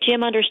you think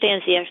Jim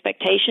understands the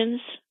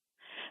expectations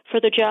for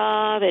the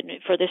job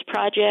and for this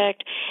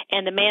project?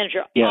 And the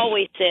manager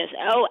always says,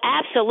 oh,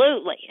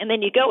 absolutely. And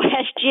then you go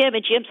ask Jim,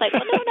 and Jim's like,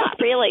 well, no,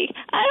 not really.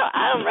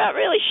 I'm not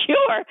really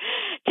sure.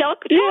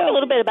 Talk a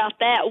little bit about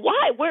that.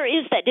 Where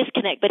is that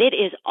disconnect? But it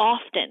is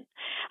often.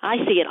 I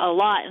see it a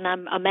lot, and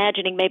I'm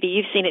imagining maybe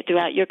you've seen it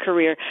throughout your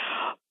career.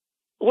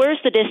 Where's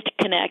the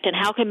disconnect, and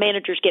how can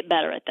managers get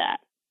better at that?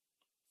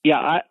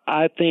 Yeah,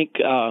 I think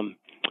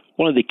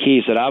one of the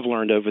keys that I've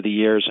learned over the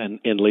years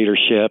in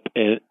leadership,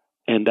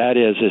 and that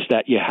is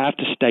that you have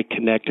to stay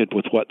connected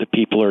with what the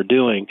people are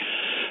doing,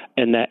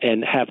 and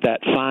have that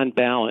fine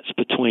balance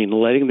between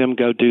letting them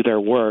go do their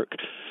work,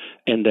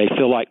 and they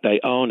feel like they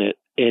own it,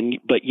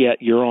 but yet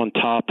you're on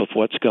top of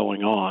what's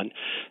going on.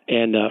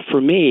 And for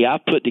me,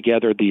 I've put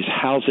together these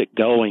how's it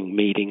going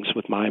meetings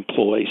with my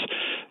employees.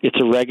 It's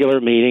a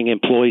regular meeting.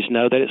 Employees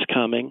know that it's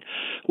coming.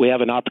 We have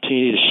an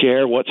opportunity to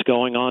share what's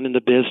going on in the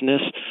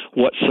business.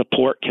 What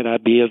support can I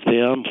be of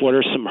them? What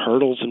are some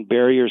hurdles and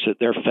barriers that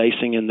they're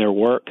facing in their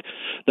work?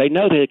 They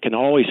know they can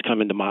always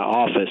come into my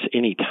office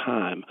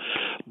anytime,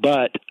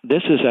 but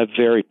this is a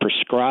very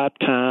prescribed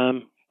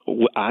time.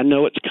 I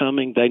know it's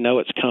coming. They know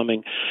it's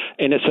coming.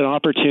 And it's an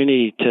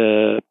opportunity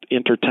to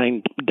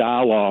entertain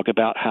dialogue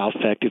about how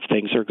effective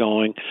things are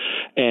going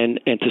and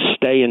to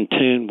stay in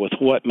tune with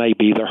what may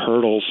be the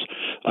hurdles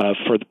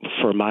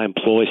for my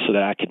employees so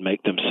that I can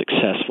make them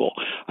successful.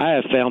 I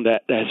have found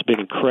that has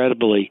been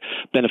incredibly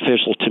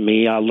beneficial to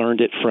me. I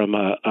learned it from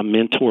a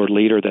mentor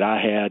leader that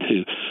I had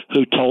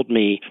who told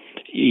me,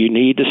 you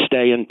need to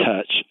stay in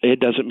touch. It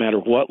doesn't matter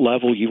what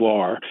level you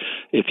are.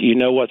 If you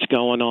know what's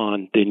going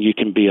on, then you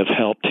can be of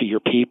help to your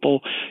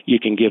people. You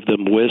can give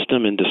them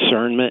wisdom and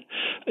discernment.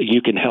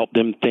 You can help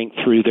them think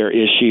through their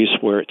issues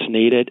where it's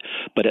needed,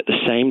 but at the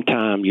same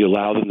time, you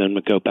allow them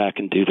to go back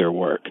and do their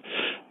work.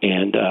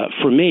 And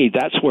for me,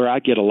 that's where I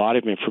get a lot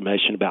of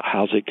information about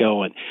how's it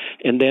going.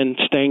 And then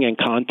staying in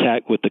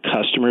contact with the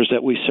customers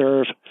that we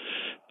serve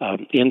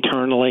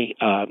internally,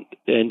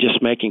 and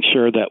just making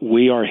sure that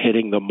we are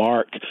hitting the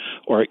mark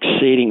or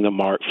exceeding the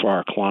mark for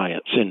our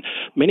clients. And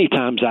many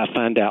times I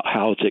find out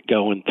how's it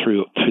going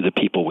through the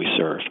people we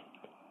serve.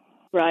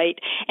 Right.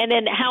 And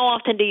then how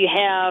often do you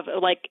have,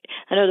 like,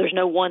 I know there's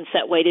no one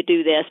set way to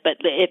do this, but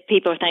if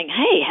people think,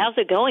 hey, how's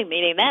it going,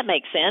 meaning that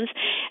makes sense.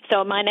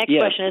 So my next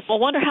question is, well,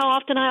 I wonder how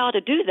often I ought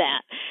to do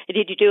that.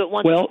 Did you do it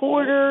once a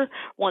quarter,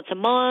 once a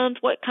month?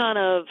 What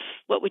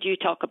would you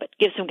talk about?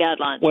 Give some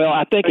guidelines. Well,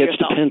 I think it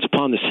depends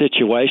upon the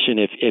situation.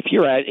 If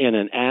you're in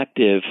an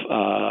active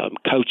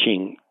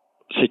coaching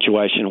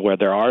situation where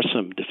there are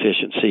some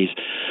deficiencies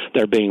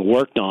that are being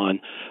worked on,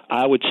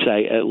 I would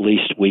say at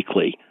least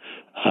weekly.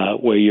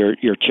 Where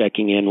you're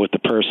checking in with the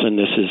person.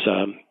 This is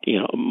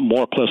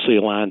more closely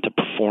aligned to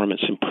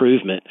performance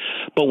improvement.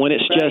 But when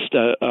it's just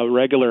a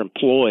regular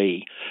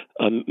employee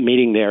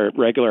meeting their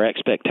regular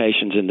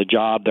expectations in the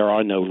job, there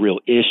are no real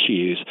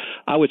issues.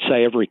 I would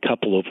say every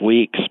couple of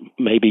weeks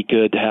may be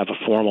good to have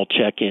a formal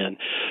check-in.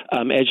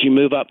 As you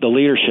move up the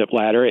leadership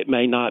ladder, it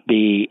may not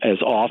be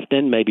as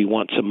often, maybe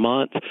once a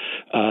month,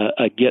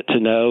 a get to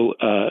know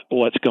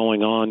what's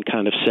going on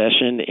kind of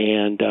session.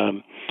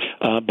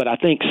 But I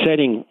think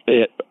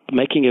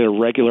making it a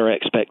regular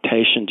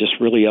expectation just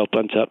really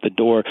opens up the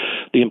door.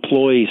 The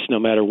employees, no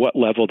matter what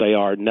level they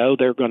are, know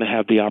they're going to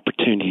have the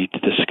opportunity to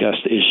discuss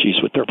the issues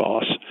with their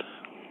boss.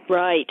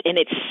 Right, and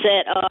it's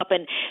set up,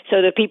 and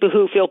so the people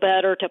who feel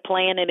better to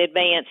plan in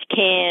advance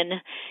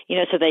can,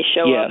 so they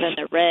show up and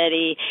they're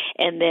ready,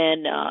 and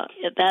then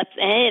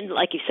and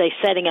like you say,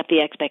 setting up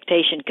the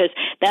expectation, because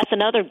that's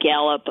another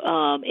Gallup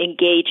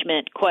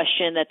engagement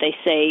question that they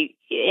say,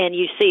 and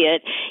you see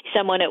it,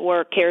 someone at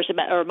work cares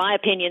about, or my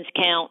opinions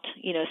count,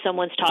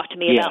 someone's talked to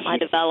me about my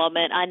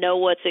development, I know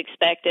what's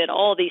expected,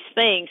 all these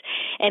things,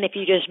 and if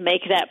you just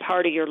make that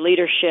part of your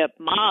leadership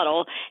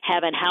model,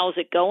 having how's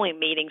it going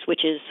meetings,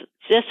 which is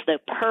just the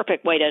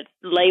perfect way to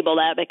label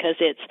that, because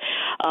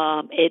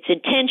it's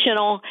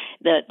intentional,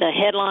 the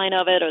headline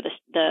of it, or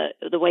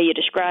the way you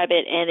describe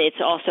it, and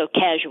it's also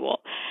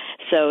casual.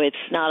 So it's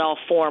not all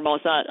formal.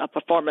 It's not a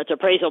performance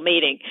appraisal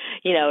meeting.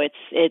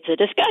 It's a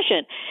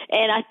discussion.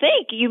 And I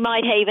think you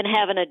might even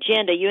have an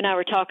agenda. You and I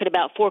were talking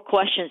about 4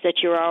 questions that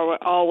you're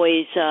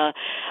always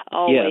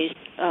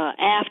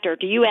after.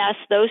 Do you ask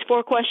those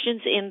 4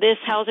 questions in this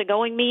how's it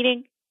going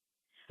meeting?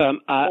 I do.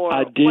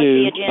 What's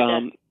the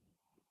agenda?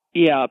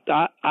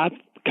 I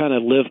kind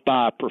of live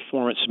by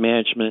performance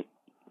management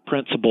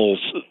principles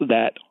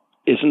that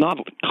is not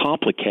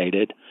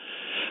complicated.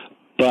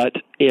 But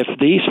if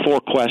these 4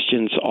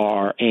 questions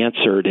are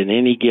answered in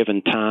any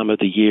given time of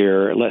the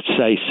year, let's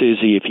say,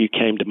 Susie, if you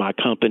came to my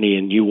company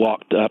and you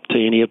walked up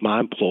to any of my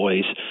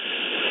employees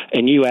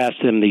and you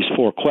asked them these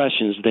 4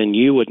 questions, then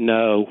you would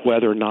know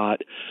whether or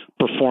not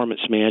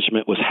performance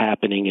management was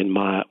happening in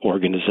my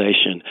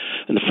organization.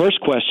 And the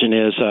first question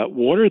is,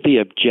 what are the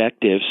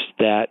objectives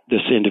that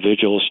this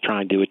individual is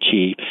trying to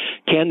achieve?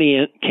 Can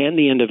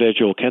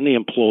the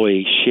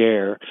employee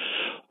share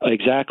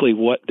exactly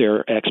what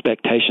their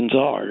expectations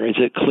are? Is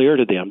it clear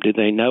to them? Do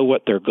they know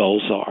what their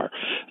goals are?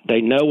 They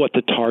know what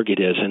the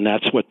target is, and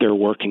that's what they're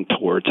working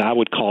towards. I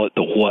would call it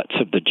the what's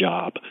of the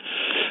job.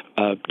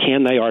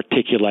 Can they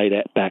articulate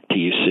it back to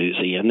you,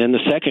 Susie? And then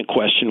the second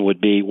question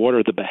would be, what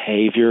are the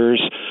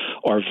behaviors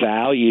or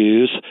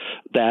values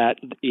that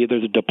either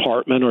the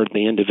department or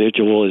the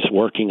individual is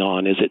working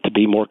on? Is it to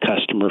be more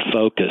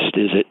customer-focused?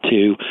 Is it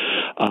to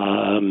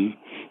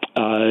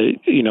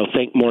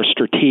think more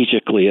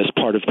strategically as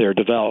part of their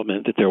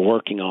development that they're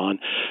working on,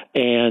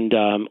 and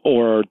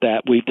or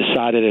that we've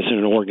decided as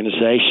an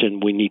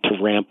organization we need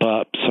to ramp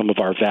up some of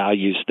our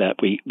values that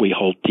we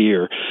hold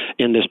dear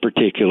in this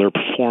particular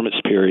performance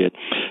period.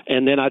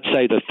 And then I'd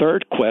say the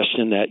third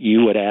question that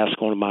you would ask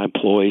one of my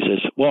employees is,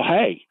 well,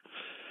 hey,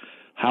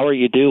 how are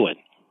you doing?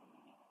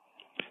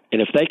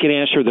 And if they can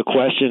answer the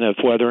question of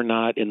whether or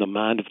not in the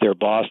mind of their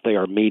boss they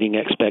are meeting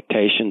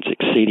expectations,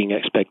 exceeding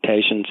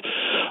expectations,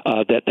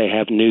 that they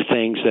have new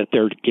things that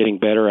they're getting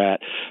better at,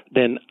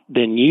 then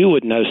you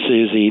would know,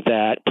 Susie,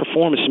 that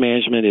performance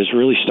management is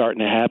really starting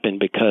to happen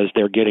because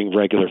they're getting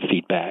regular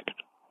feedback.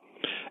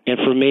 And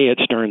for me,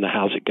 it's during the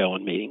how's it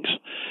going meetings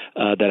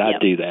that I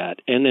do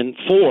that. And then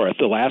fourth,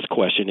 the last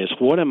question is,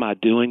 what am I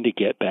doing to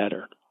get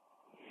better?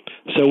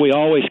 So we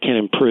always can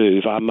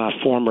improve. I'm my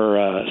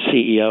former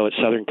CEO at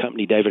Southern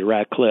Company, David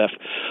Radcliffe.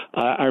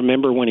 I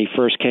remember when he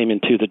first came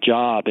into the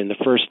job, and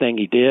the first thing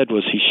he did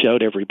was he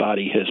showed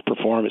everybody his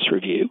performance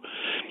review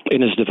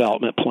in his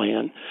development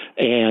plan.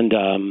 And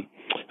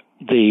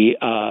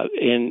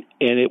and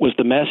it was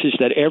the message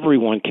that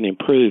everyone can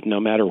improve no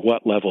matter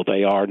what level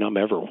they are, no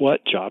matter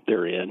what job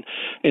they're in.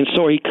 And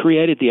so he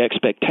created the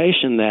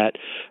expectation that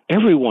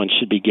everyone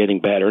should be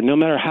getting better, no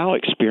matter how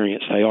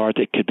experienced they are.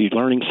 They could be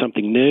learning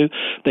something new.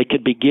 They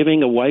could be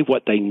giving away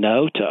what they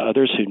know to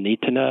others who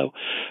need to know.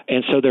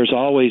 And so there's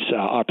always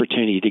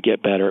opportunity to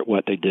get better at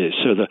what they do.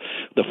 So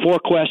the 4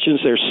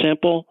 questions, they're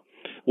simple.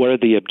 What are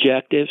the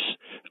objectives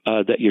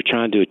that you're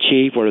trying to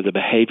achieve? What are the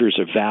behaviors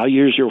or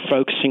values you're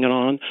focusing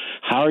on?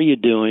 How are you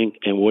doing,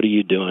 and what are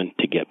you doing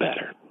to get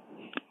better?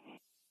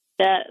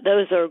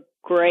 Those are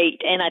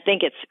great, and I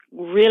think it's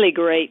really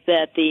great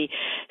that the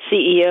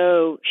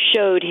CEO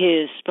showed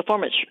his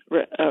performance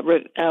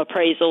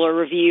appraisal or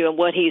review and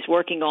what he's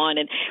working on.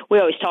 And we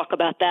always talk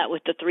about that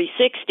with the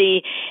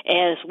 360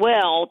 as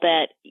well,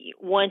 that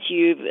once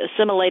you've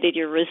assimilated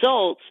your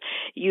results,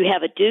 you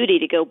have a duty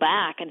to go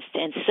back and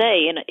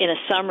say in a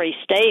summary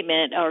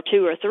statement or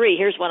 2 or 3,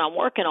 here's what I'm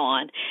working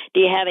on. Do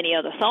you have any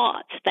other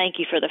thoughts? Thank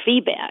you for the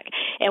feedback.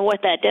 And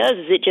what that does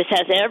is it just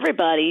has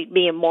everybody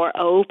being more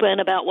open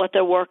about what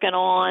they're working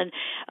on,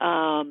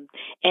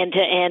 and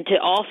to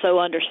also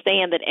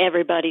understand that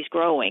everybody's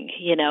growing,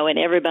 and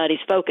everybody's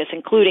focus,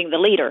 including the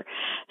leader.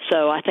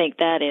 So I think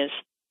that is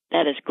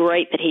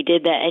great that he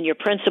did that, and your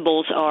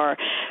principles are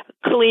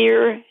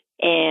clear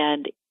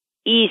and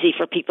easy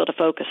for people to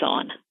focus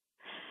on.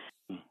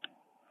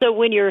 So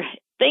when you're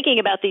thinking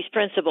about these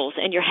principles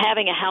and you're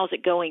having a how's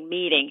it going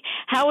meeting,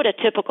 how would a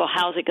typical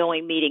how's it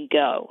going meeting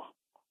go?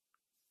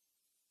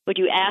 Would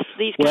you ask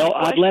these kind of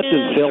questions? Well, I'd let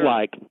them feel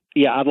like,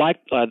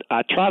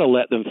 I try to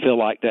let them feel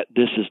like that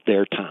this is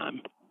their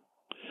time.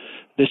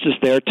 This is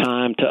their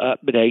time to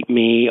update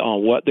me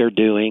on what they're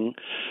doing,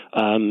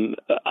 and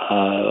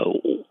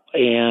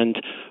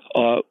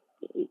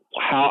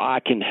how I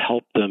can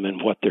help them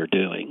in what they're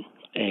doing.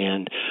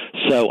 And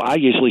so I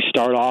usually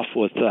start off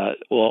with,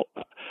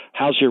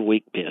 how's your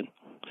week been?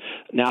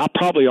 Now, I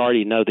probably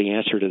already know the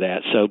answer to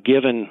that. So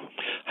given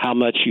how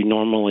much you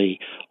normally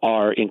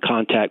are in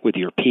contact with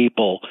your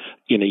people,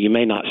 you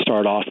may not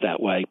start off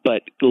that way.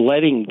 But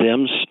letting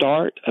them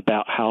start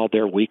about how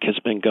their week has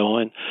been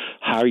going,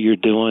 how you're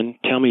doing,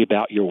 tell me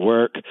about your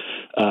work,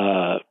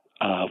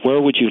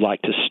 where would you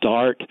like to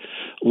start?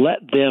 Let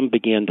them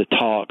begin to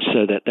talk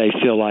so that they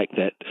feel like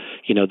that,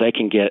 they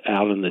can get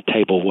out on the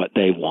table what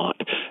they want.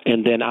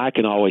 And then I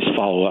can always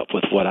follow up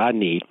with what I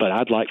need. But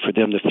I'd like for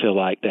them to feel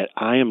like that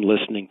I am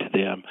listening to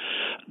them.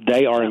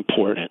 They are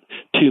important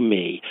to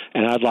me,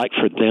 and I'd like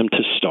for them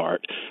to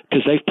start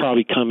because they've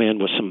probably come in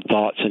with some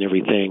thoughts and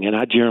everything, and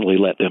I generally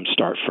let them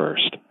start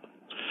first.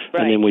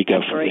 Right. And then we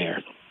go from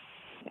there.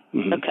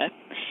 Mm-hmm. Okay.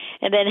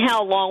 And then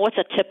how long, what's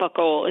a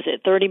typical, is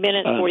it 30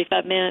 minutes,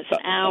 45 minutes,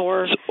 an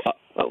hour?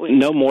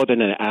 No more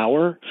than an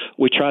hour.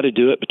 We try to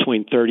do it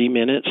between 30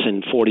 minutes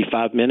and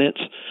 45 minutes.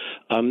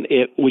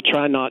 We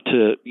try not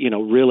to,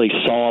 really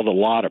solve a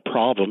lot of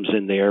problems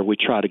in there. We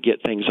try to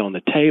get things on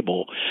the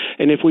table.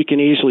 And if we can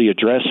easily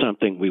address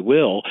something, we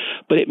will.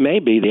 But it may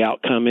be the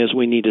outcome is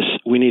we need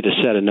to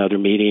set another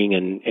meeting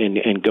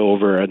and go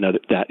over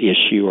that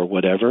issue or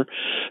whatever.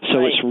 So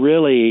Right. It's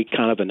really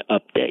kind of an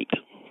update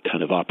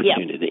kind of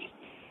opportunity. Yep.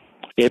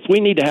 If we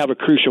need to have a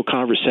crucial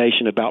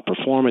conversation about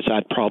performance,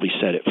 I'd probably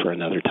set it for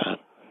another time.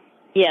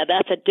 Yeah,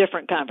 that's a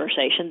different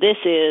conversation. This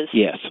is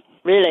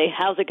really,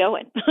 how's it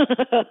going?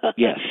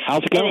 Yes,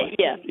 how's it going?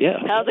 Yeah,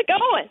 how's it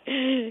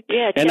going?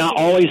 Yeah, and I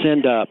always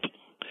end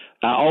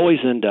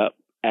up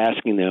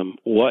asking them,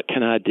 what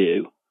can I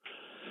do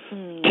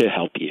to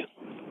help you?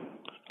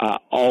 I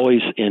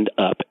always end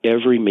up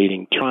every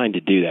meeting trying to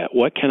do that.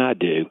 What can I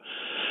do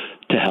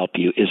to help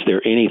you? Is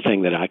there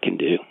anything that I can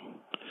do?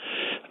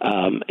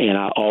 And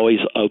I always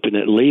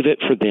leave it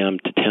for them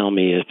to tell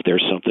me if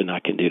there's something I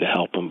can do to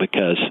help them,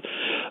 because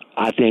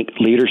I think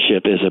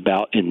leadership is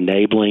about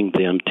enabling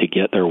them to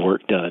get their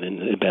work done in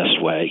the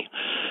best way.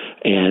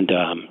 And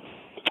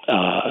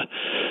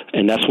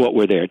that's what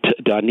we're there.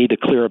 Do I need to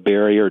clear a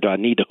barrier? Do I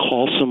need to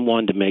call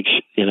someone to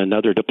in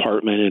another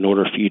department in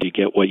order for you to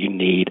get what you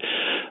need?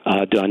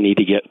 Do I need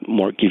to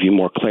give you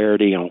more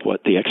clarity on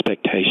what the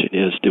expectation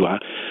is?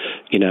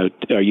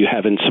 Are you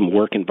having some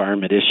work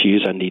environment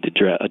issues I need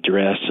to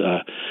address?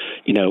 Right.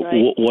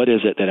 What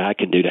is it that I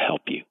can do to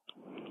help you?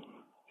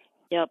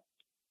 Yep.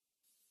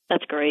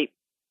 That's great.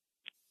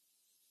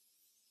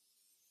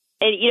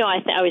 And,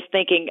 I was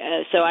thinking,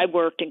 so I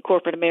worked in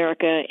corporate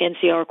America.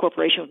 NCR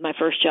Corporation was my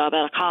first job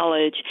out of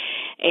college.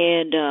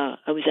 And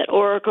I was at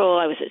Oracle.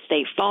 I was at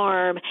State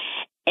Farm.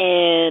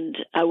 And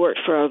I worked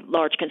for a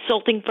large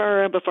consulting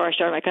firm before I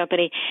started my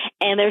company.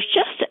 And there's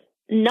just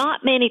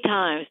not many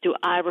times do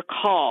I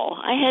recall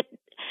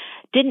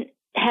didn't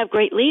have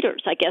great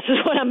leaders, I guess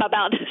is what I'm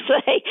about to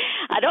say.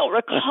 I don't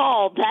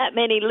recall that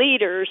many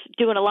leaders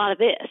doing a lot of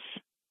this.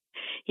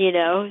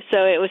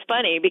 So it was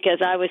funny because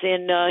I was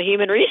in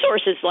human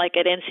resources like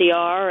at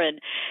NCR,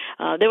 and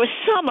there was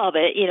some of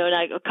it,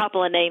 and a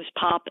couple of names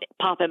pop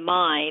in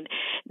mind.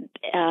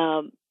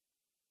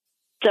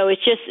 So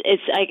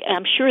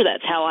I'm sure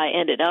that's how I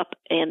ended up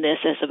in this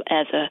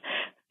as a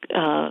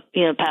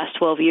past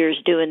 12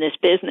 years doing this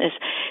business,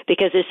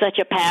 because there's such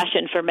a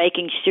passion for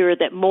making sure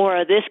that more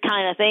of this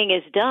kind of thing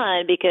is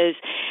done, because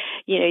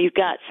you've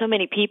got so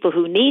many people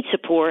who need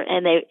support,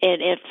 and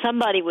if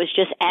somebody was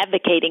just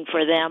advocating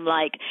for them,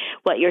 like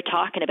what you're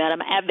talking about,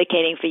 I'm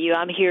advocating for you,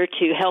 I'm here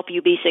to help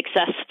you be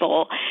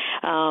successful.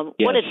 Yes.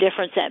 What a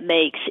difference that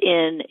makes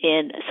in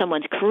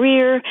someone's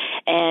career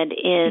and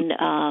in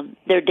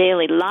their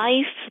daily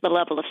life, the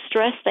level of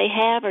stress they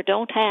have or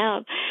don't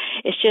have.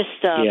 It's just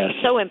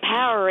so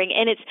empowering,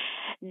 and it's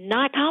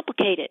not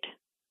complicated.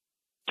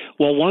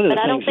 Well, one of the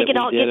but I don't think it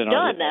all gets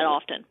done that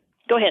often.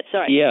 Go ahead,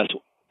 sorry. Yes.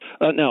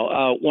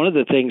 One of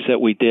the things that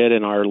we did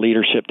in our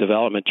leadership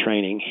development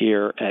training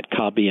here at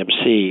Cobb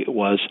BMC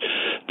was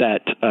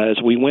that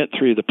as we went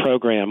through the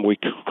program, we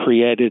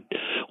created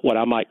what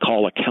I might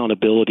call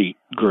accountability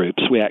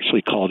groups. We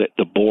actually called it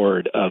the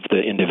board of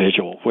the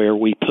individual, where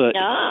we put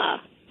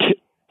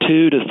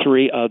 2 to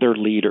 3 other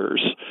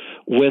leaders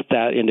with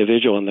that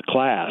individual in the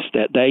class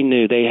that they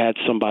knew they had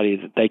somebody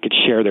that they could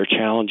share their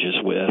challenges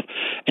with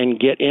and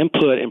get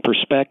input and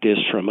perspectives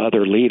from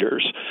other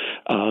leaders.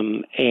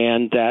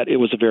 And that it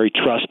was a very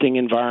trusting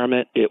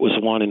environment. It was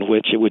one in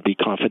which it would be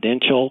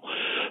confidential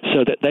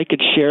so that they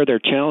could share their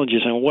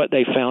challenges. And what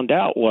they found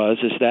out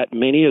is that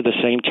many of the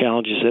same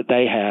challenges that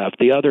they have,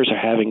 the others are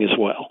having as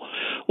well.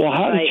 Well,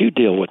 how did you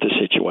deal with the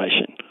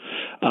situation?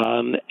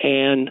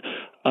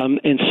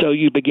 And so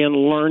you begin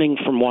learning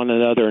from one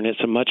another, and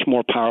it's a much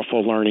more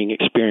powerful learning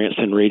experience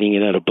than reading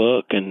it in a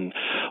book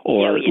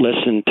or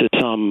listen to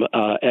some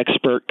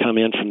expert come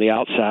in from the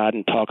outside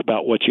and talk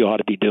about what you ought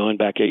to be doing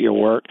back at your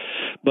work.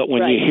 But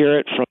when you hear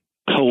it from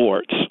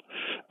cohorts,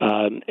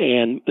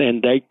 and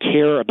they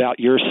care about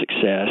your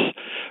success,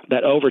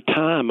 that over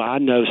time, I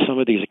know some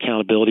of these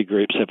accountability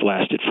groups have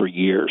lasted for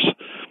years.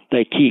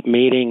 They keep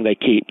meeting,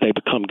 they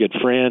become good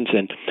friends,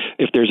 and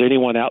if there's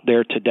anyone out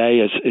there today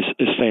is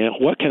saying,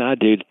 what can I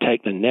do to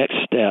take the next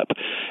step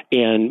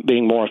in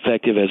being more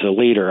effective as a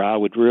leader, I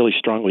would really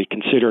strongly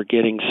consider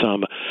getting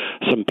some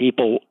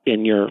people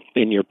in your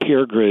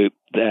peer group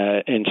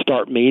and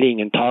start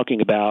meeting and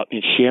talking about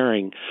and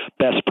sharing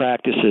best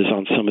practices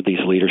on some of these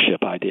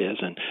leadership ideas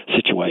and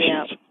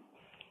situations.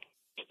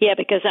 Yeah,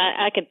 because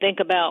I can think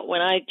about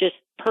when I just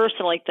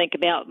personally think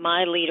about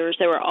my leaders,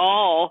 they were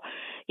all,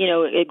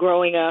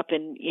 growing up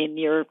in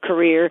your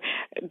career,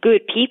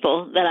 good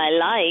people that I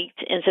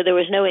liked. And so there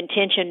was no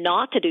intention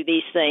not to do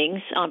these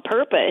things on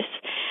purpose.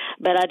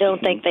 But I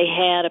don't think they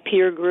had a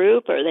peer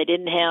group, or they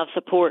didn't have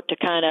support to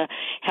kind of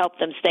help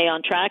them stay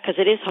on track, because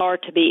it is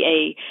hard to be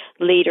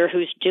a leader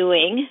who's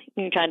trying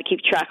to keep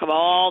track of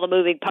all the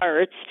moving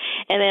parts,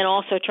 and then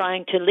also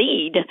trying to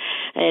lead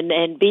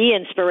and be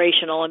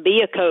inspirational and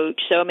be a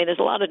coach. So, there's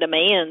a lot of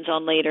demands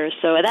on leaders.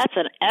 So that's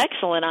an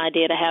excellent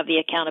idea to have the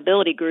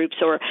accountability groups,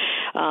 or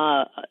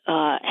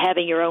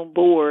having your own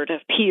board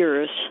of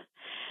peers.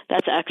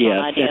 That's an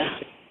excellent idea.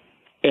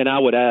 And I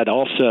would add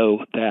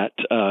also that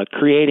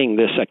creating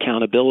this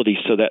accountability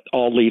so that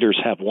all leaders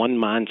have one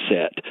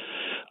mindset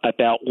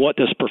about what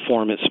does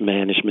performance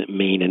management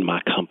mean in my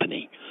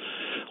company.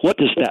 What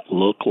does that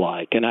look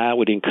like? And I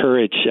would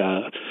encourage,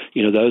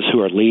 those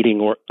who are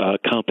leading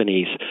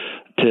companies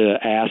to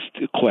ask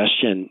the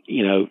question,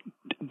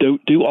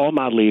 do all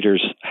my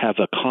leaders have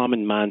a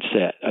common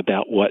mindset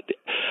about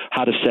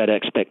how to set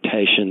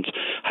expectations,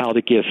 how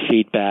to give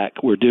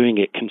feedback? We're doing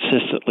it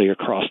consistently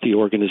across the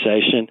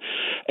organization.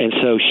 And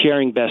so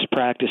sharing best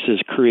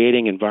practices,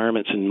 creating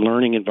environments and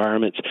learning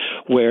environments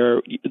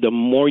where the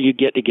more you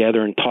get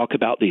together and talk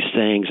about these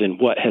things and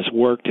what has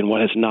worked and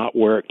what has not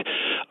worked,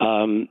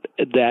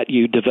 that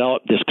you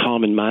develop this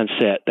common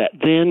mindset that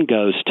then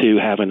goes to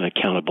have an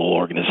accountable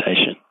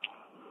organization.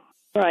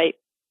 Right.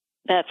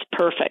 That's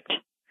perfect.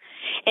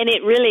 And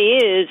it really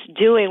is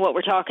doing what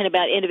we're talking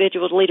about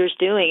individual leaders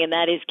doing, and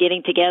that is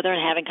getting together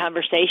and having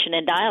conversation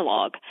and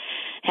dialogue,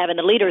 having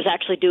the leaders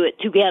actually do it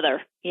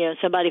together,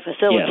 somebody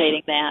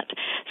facilitating that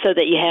so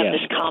that you have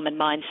this common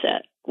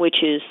mindset, which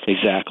is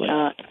exactly.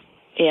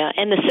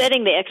 And the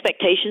setting the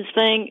expectations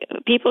thing,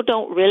 people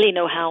don't really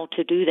know how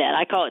to do that.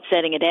 I call it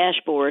setting a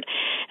dashboard,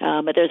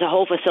 but there's a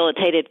whole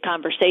facilitated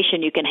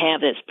conversation you can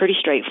have that's pretty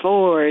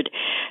straightforward,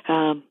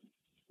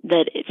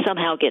 that it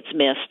somehow gets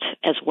missed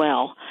as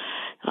well.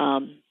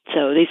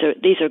 So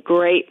these are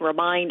great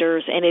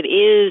reminders, and it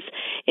is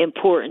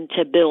important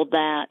to build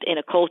that in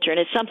a culture. And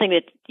it's something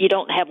that you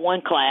don't have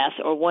one class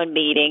or one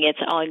meeting. It's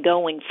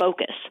ongoing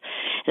focus.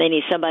 And they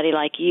need somebody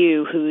like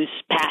you who's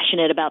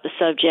passionate about the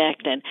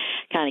subject and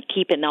kind of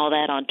keeping all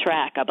that on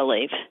track, I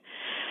believe.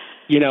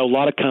 A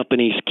lot of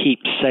companies keep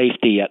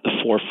safety at the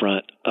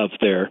forefront of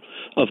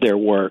their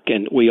work,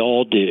 and we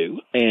all do.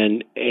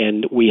 And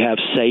we have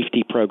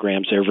safety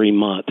programs every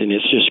month, and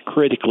it's just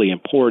critically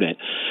important.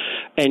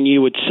 And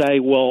you would say,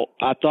 well,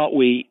 I thought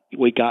we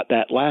got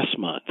that last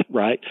month,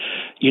 right?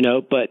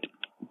 But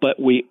but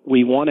we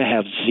want to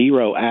have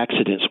zero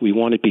accidents. We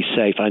want to be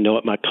safe. I know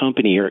at my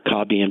company here at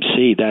Cobb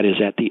EMC, that is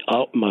at the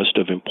utmost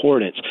of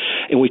importance.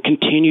 And we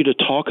continue to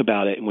talk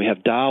about it, and we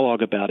have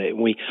dialogue about it,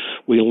 and we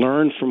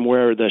learn from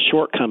where the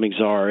shortcomings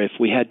are. If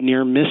we had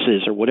near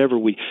misses or whatever,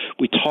 we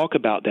talk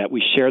about that.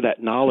 We share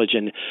that knowledge.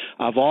 And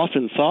I've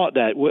often thought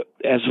that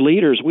as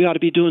leaders, we ought to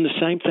be doing the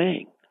same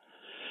thing.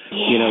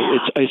 Yeah. You know,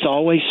 it's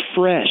always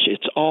fresh.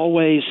 It's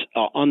always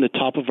on the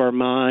top of our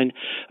mind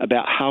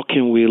about how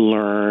can we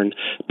learn,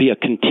 be a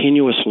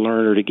continuous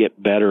learner to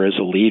get better as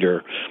a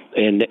leader,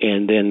 and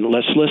then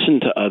let's listen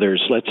to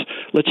others.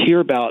 Let's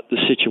hear about the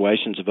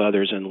situations of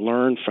others and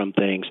learn from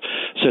things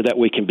so that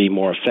we can be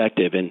more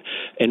effective.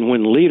 And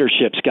when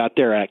leadership's got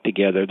their act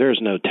together,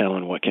 there's no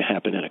telling what can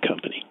happen in a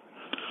company.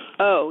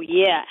 Oh,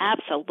 yeah,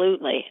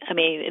 absolutely. I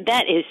mean,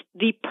 that is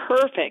the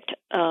perfect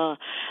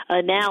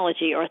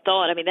analogy or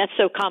thought. I mean, that's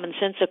so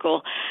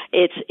commonsensical.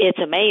 It's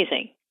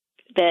amazing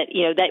that,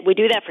 you know, that we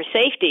do that for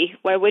safety.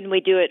 Why wouldn't we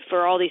do it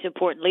for all these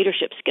important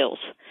leadership skills?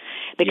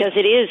 Because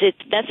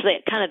that's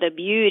the kind of the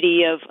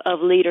beauty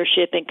of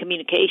leadership and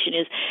communication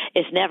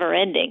is never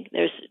ending.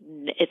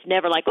 It's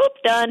never like,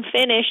 oops, done,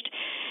 finished,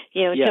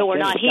 you know, until we're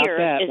not here.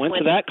 Went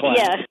to that class.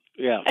 Yeah.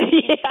 Yeah.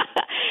 Yeah.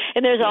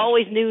 And there's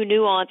always new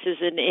nuances.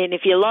 And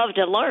if you love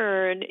to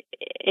learn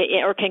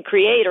or can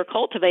create or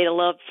cultivate a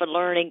love for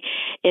learning,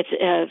 it's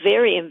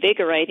very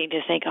invigorating to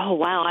think, oh,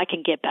 wow, I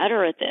can get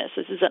better at this.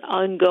 This is an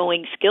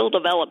ongoing skill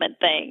development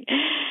thing.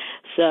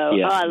 So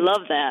I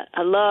love that.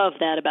 I love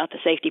that about the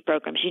safety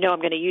programs. You know, I'm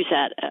going to use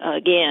that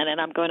again, and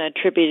I'm going to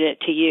attribute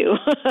it to you.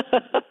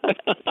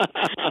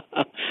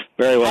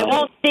 Very well. I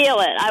won't steal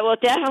it. I will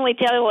definitely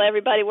tell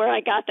everybody where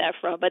I got that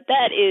from, but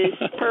that is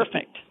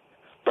perfect.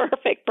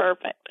 Perfect.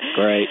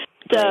 Great.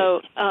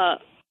 So I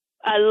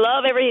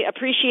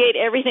appreciate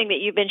everything that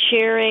you've been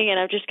sharing, and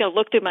I'm just going to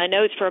look through my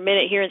notes for a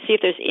minute here and see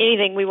if there's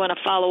anything we want to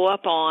follow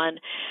up on.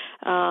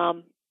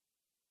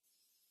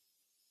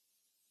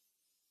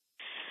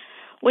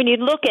 When you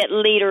look at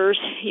leaders,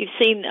 you've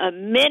seen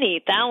many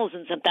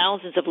thousands and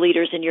thousands of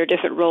leaders in your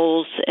different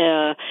roles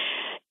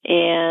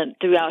and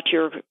throughout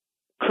your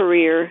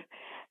career.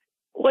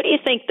 What do you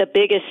think the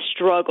biggest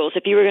struggles,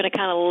 if you were going to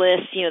kind of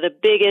list, you know, the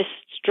biggest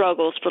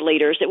struggles for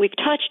leaders that we've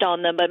touched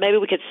on them, but maybe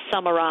we could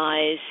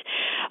summarize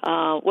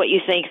what you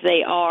think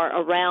they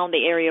are around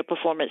the area of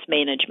performance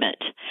management?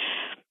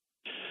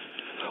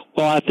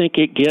 Well, I think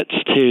it gets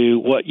to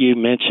what you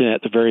mentioned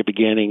at the very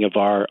beginning of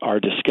our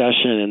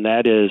discussion, and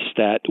that is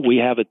that we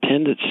have a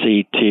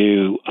tendency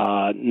to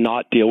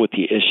not deal with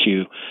the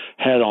issue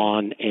head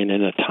on and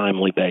in a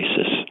timely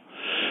basis.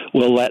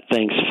 We'll let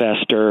things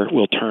fester.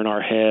 We'll turn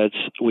our heads.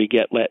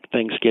 Let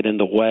things get in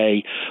the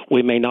way.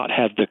 We may not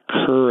have the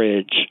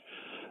courage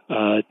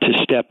to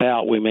step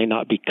out. We may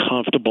not be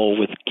comfortable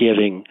with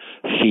giving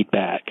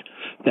feedback.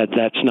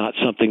 That's not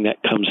something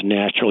that comes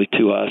naturally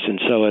to us, and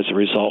so as a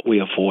result, we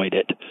avoid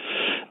it.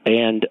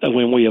 And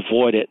when we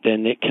avoid it,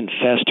 then it can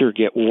fester,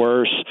 get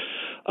worse.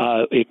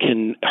 It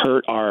can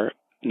hurt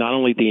not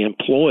only the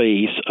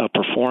employees'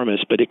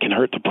 performance, but it can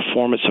hurt the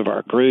performance of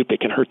our group. It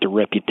can hurt the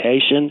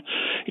reputation.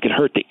 It can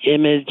hurt the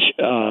image.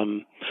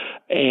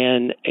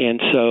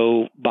 And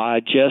so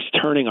by just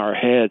turning our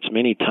heads,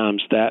 many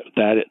times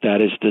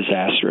that is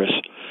disastrous.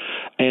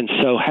 And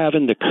so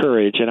having the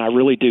courage, and I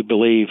really do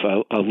believe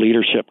a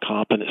leadership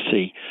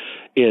competency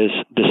is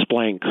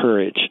displaying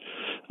courage.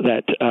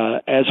 That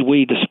as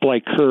we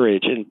display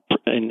courage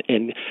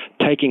and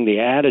taking the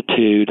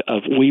attitude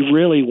of we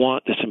really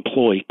want this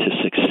employee to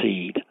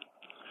succeed,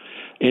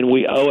 and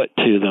we owe it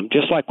to them,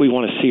 just like we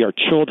want to see our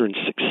children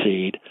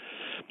succeed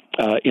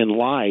in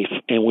life,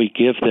 and we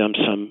give them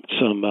some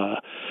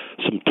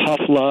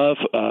tough love,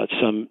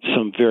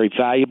 some very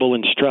valuable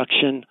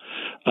instruction.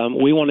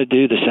 We want to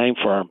do the same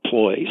for our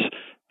employees.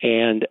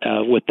 And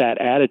with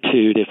that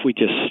attitude, if we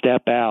just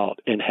step out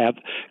and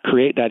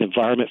create that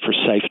environment for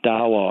safe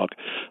dialogue,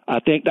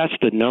 I think that's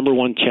the number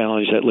one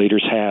challenge that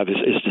leaders have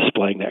is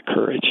displaying that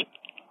courage.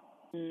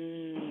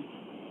 And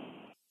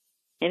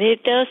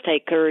it does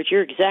take courage.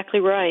 You're exactly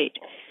right.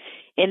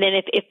 And then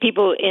if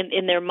people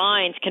in their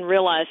minds can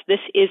realize this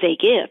is a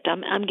gift,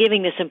 I'm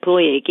giving this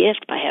employee a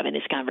gift by having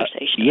this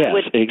conversation. Yes, I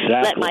would exactly.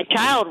 let my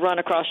child run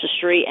across the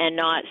street and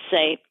not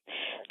say,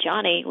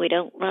 Johnny, we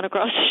don't run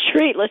across the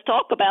street. Let's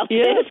talk about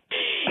this.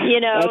 You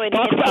know, Let's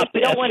talk about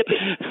we don't want to be,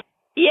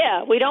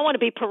 we don't want to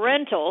be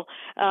parental,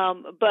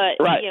 but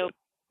right. You know,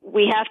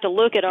 we have to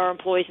look at our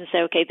employees and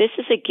say, okay, this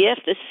is a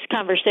gift. This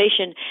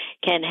conversation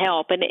can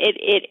help, and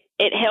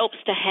it helps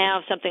to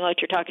have something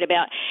like you're talking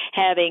about,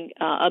 having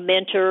a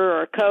mentor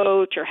or a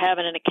coach or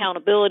having an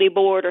accountability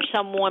board or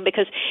someone,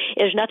 because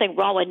there's nothing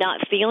wrong with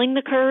not feeling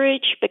the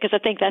courage, because I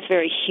think that's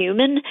very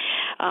human.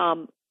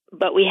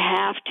 But we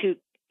have to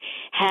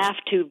have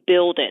to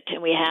build it,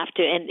 and we have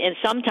to, and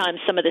sometimes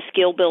some of the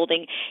skill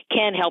building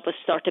can help us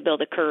start to build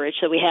the courage.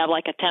 So we have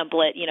like a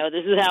template,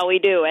 this is how we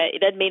do it. It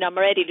doesn't mean I'm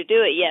ready to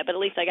do it yet, but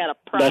at least I got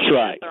a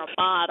process or a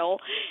model,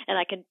 and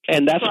I can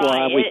And that's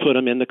why we it. put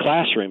them in the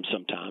classroom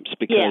sometimes,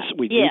 because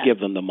we do give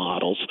them the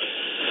models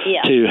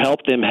to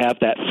help them have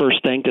that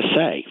first thing to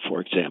say,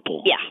 for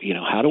example.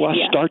 How do I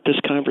start this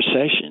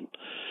conversation?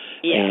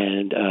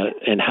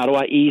 And how do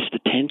I ease the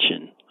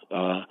tension,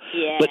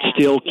 but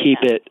still keep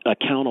it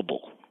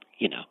accountable,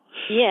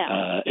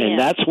 and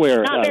that's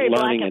where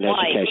learning and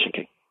education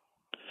can.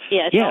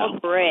 Yeah, it's all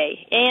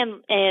gray.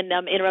 And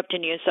I'm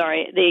interrupting you,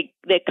 sorry.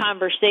 The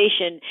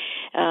conversation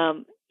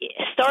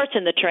starts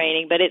in the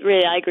training, but it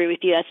really, I agree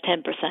with you, that's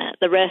 10%.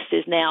 The rest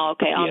is now,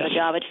 on the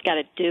job, I just got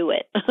to do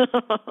it.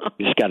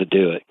 You just got to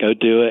do it. Go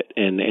do it,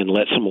 and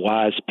let some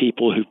wise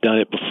people who've done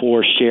it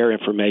before share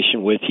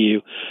information with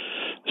you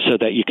so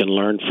that you can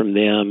learn from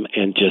them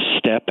and just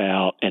step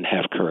out and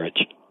have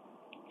courage.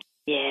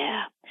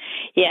 Yeah,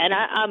 and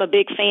I'm a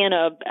big fan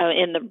of,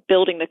 in the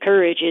building the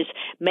courage, is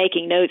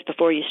making notes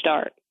before you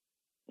start.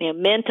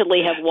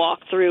 Mentally have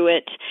walked through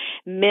it,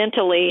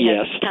 mentally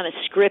have kind of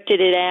scripted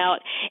it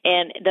out,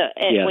 and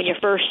when you're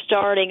first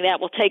starting, that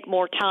will take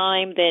more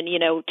time than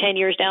 10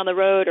 years down the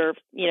road or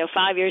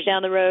 5 years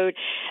down the road.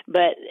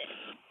 But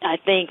I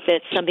think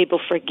that some people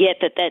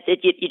forget that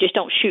you just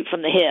don't shoot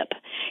from the hip,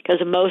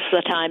 because most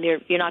of the time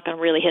you're not going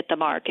to really hit the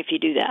mark if you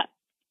do that.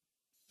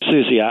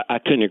 Susie, I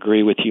couldn't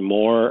agree with you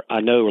more.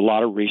 I know a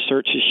lot of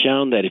research has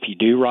shown that if you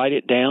do write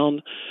it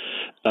down,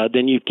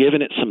 then you've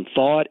given it some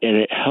thought, and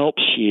it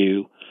helps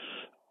you.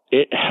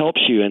 It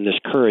helps you in this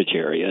courage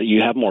area.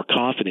 You have more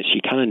confidence.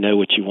 You kind of know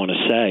what you want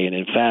to say. And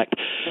in fact,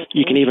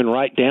 you can even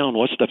write down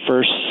what's the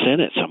first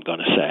sentence I'm going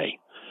to say.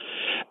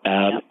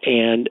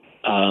 And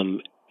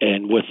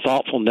with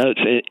thoughtful notes,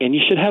 and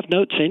you should have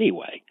notes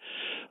anyway,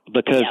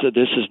 because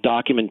this is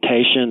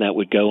documentation that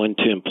would go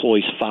into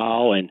employees'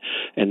 file, and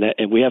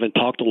we haven't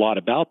talked a lot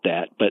about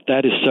that, but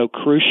that is so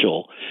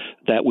crucial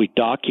that we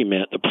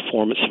document the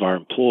performance of our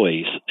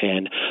employees,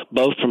 and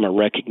both from a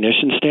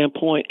recognition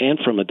standpoint and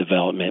from a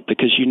development,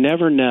 because you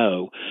never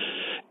know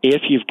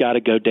if you've got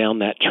to go down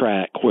that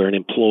track where an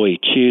employee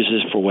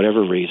chooses for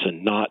whatever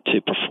reason not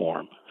to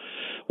perform,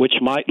 which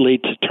might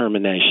lead to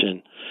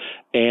termination,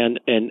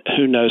 and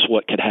who knows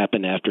what could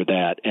happen after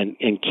that,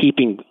 and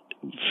keeping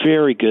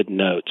very good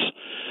notes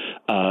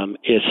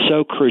is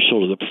so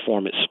crucial to the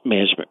performance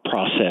management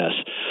process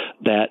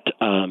that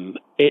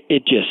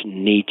it just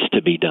needs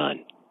to be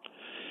done.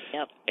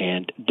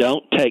 And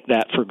don't take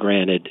that for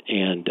granted.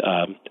 And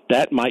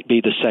that might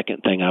be the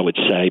second thing I would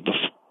say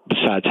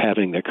besides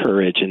having the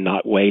courage and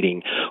not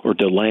waiting or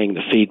delaying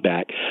the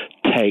feedback.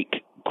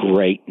 Take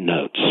great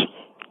notes.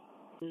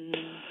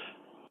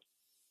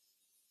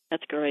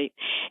 That's great.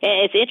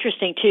 And it's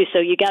interesting, too. So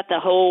you got the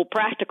whole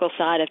practical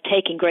side of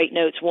taking great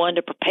notes, one,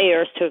 to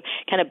prepare to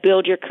kind of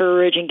build your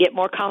courage and get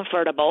more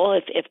comfortable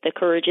if the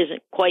courage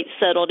isn't quite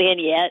settled in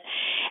yet.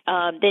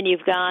 Then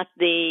you've got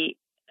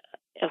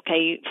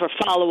for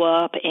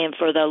follow-up and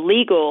for the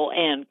legal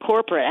and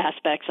corporate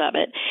aspects of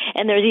it.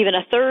 And there's even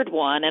a third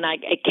one, and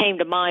it came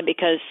to mind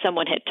because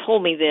someone had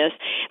told me this,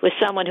 was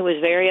someone who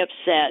was very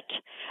upset,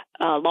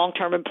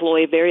 long-term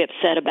employee, very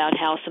upset about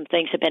how some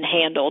things have been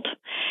handled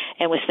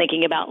and was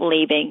thinking about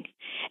leaving.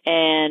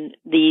 And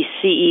the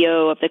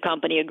CEO of the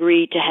company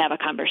agreed to have a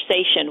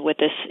conversation with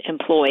this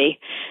employee.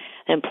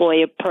 The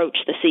employee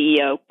approached the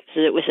CEO,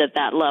 so it was at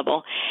that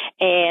level.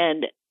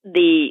 And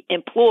the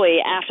employee,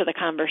 after the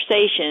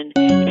conversation,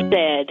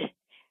 said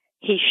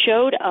he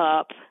showed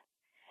up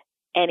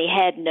and he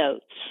had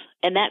notes.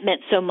 And that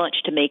meant so much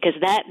to me, because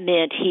that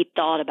meant he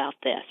thought about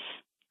this.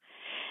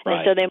 Right.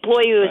 And so the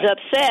employee was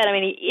upset. I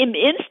mean, he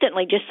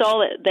instantly just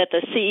saw that the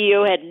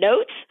CEO had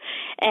notes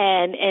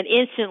and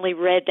instantly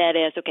read that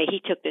as, okay, he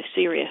took this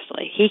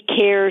seriously. He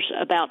cares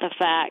about the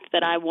fact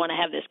that I want to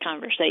have this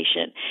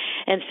conversation.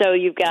 And so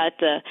you've got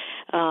the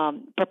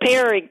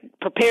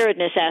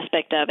preparedness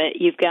aspect of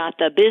it. You've got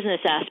the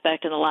business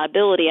aspect and the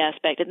liability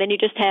aspect. And then you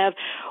just have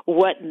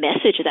what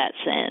message that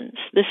sends.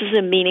 This is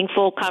a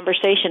meaningful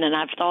conversation, and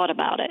I've thought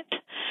about it.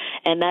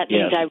 And that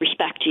means I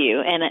respect you,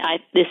 and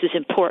this is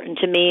important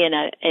to me,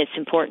 and it's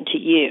important to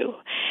you.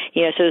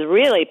 So it's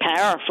really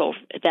powerful,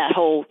 that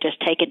whole just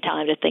taking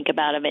time to think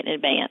about them in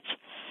advance.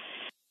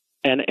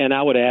 And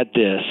I would add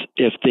this: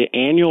 if the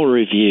annual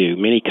review,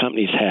 many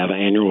companies have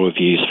annual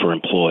reviews for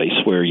employees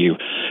where you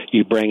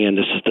bring in,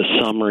 this is the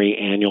summary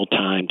annual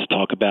time to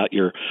talk about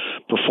your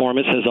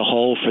performance as a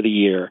whole for the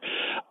year.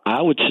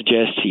 I would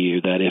suggest to you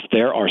that if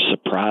there are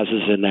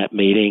surprises in that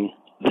meeting,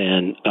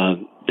 then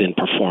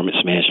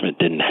performance management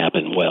didn't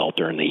happen well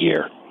during the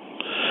year.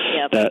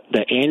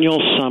 The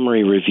annual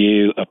summary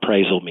review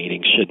appraisal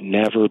meeting should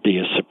never be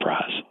a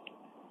surprise.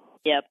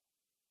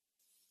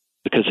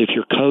 Because if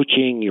you're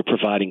coaching, you're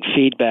providing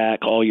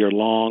feedback all year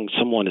long,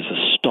 someone is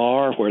a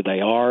star where they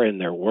are in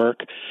their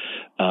work,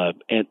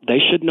 and they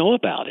should know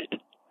about it.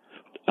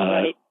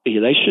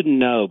 they should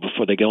know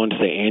before they go into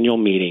the annual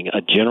meeting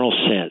a general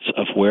sense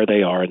of where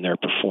they are in their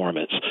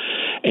performance,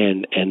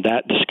 and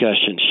that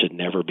discussion should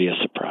never be a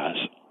surprise.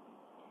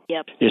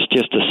 Yep. It's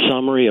just a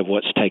summary of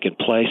what's taken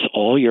place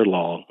all year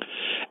long,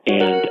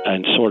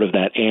 and sort of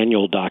that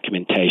annual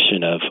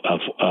documentation of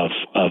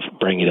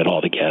bringing it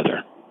all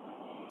together.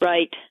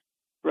 Right.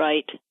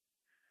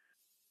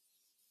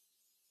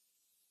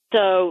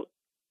 So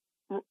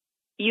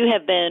you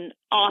have been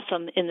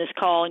awesome in this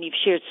call, and you've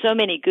shared so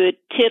many good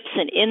tips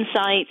and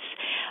insights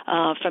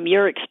from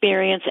your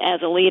experience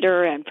as a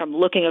leader and from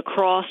looking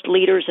across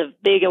leaders of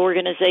big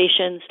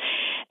organizations.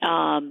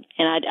 And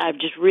I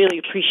just really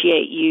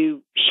appreciate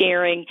you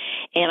sharing,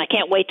 and I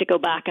can't wait to go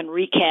back and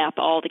recap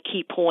all the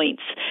key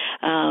points.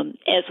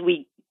 As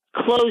we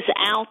close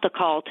out the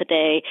call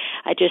today,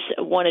 I just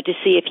wanted to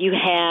see if you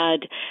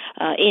had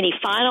any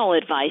final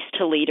advice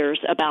to leaders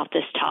about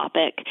this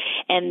topic,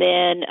 and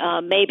then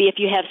maybe if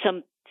you have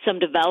some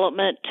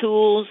development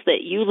tools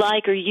that you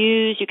like or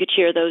use, you could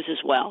share those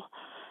as well.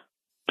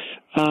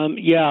 I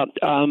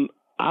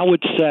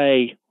would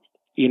say,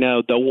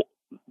 the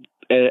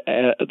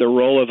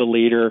role of a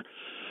leader,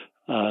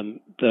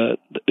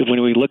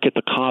 when we look at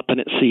the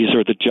competencies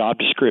or the job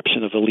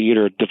description of a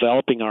leader,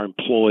 developing our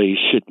employees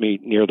should be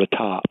near the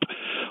top,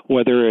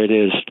 whether it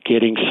is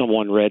getting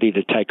someone ready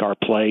to take our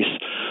place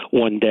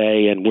one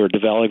day and we're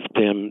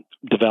developing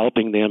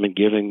them and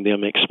giving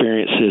them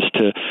experiences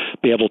to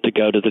be able to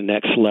go to the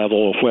next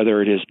level, whether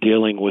it is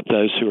dealing with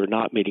those who are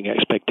not meeting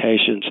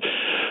expectations,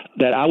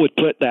 that I would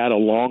put that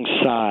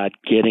alongside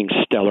getting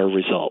stellar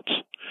results.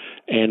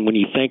 And when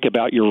you think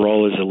about your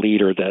role as a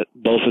leader, that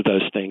both of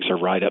those things are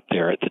right up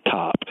there at the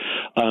top.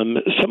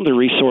 Some of the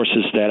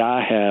resources that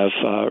I have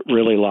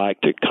really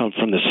liked that come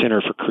from the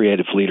Center for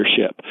Creative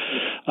Leadership.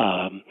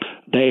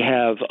 They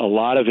have a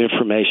lot of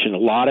information, a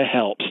lot of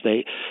helps.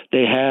 They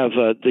have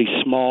these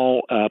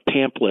small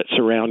pamphlets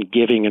around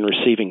giving and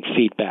receiving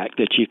feedback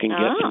that you can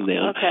get from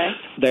them. Okay.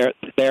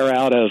 They're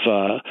out of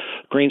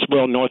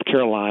Greensboro, North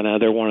Carolina.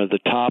 They're one of the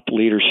top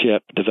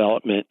leadership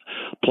development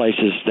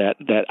places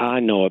that I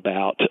know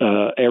about.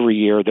 Every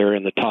year they're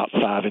in the top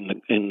 5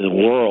 in the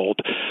world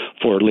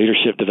for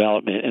leadership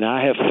development, and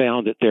I have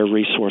found that their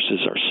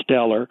resources are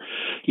stellar.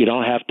 You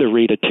don't have to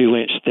read a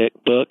 2-inch thick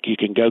book. You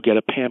can go get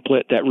a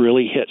pamphlet that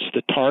really hits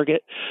the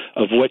target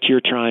of what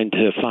you're trying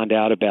to find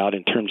out about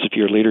in terms of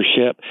your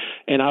leadership,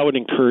 and I would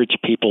encourage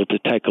people to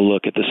take a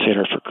look at the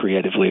Center for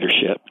Creative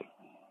Leadership.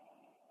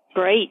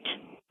 Great.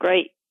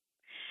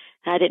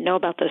 I didn't know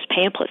about those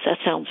pamphlets. That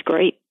sounds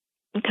great.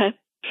 Okay.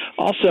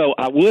 Also,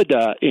 I would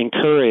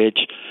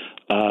encourage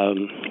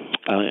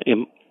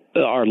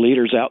our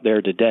leaders out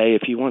there today,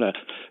 if you want to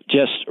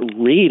just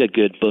read a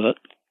good book,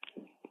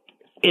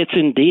 it's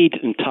indeed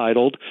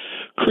entitled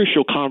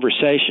Crucial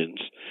Conversations.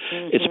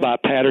 Mm-hmm. It's by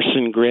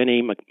Patterson,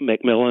 Grenny,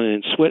 McMillan,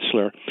 and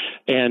Switzler.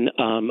 And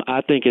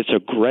I think it's a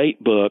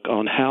great book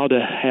on how to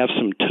have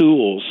some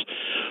tools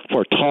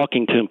for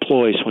talking to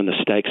employees when the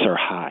stakes are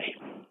high.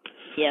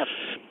 Yep.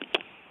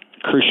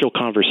 Crucial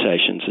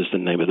Conversations is the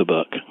name of the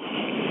book.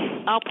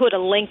 I'll put a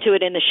link to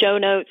it in the show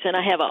notes, and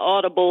I have an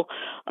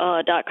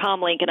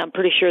audible.com link, and I'm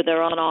pretty sure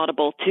they're on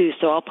Audible too,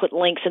 so I'll put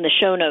links in the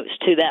show notes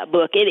to that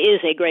book. It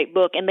is a great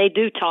book, and they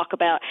do talk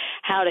about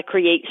how to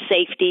create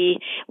safety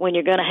when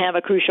you're going to have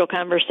a crucial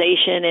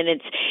conversation, and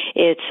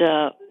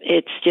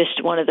it's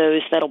just one of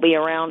those that'll be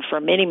around for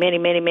many, many,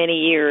 many,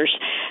 many years,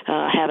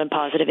 having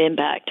positive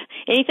impact.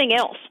 Anything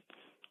else?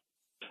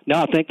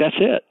 No, I think that's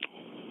it.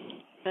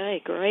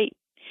 Okay, great.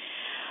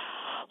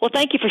 Well,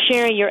 thank you for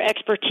sharing your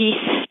expertise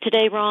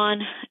today,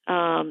 Ron.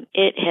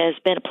 It has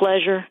been a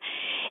pleasure,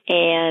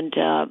 and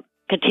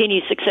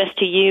continued success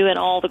to you and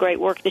all the great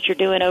work that you're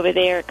doing over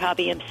there at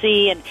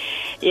COBMC. And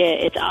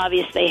it's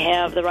obvious they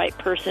have the right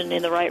person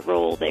in the right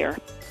role there.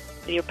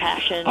 Your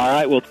passion. All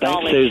right. Well,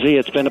 thanks, Susie.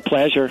 It's been a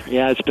pleasure.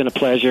 Yeah, it's been a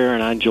pleasure,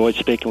 and I enjoyed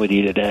speaking with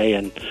you today,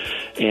 and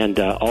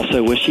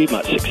also wish you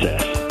much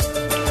success.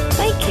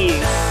 Thank you.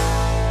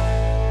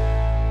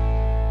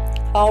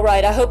 All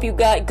right, I hope you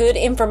got good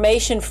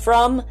information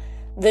from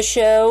the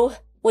show.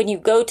 When you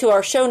go to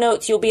our show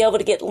notes, you'll be able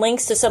to get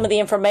links to some of the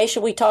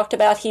information we talked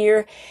about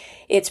here.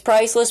 It's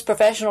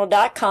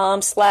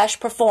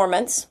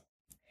pricelessprofessional.com/performance.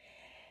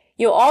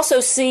 You'll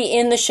also see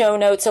in the show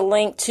notes a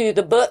link to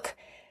the book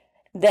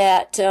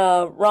that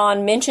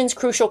Ron mentions,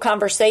 Crucial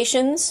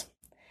Conversations.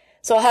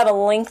 So I'll have a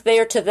link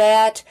there to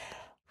that.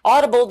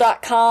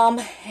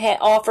 Audible.com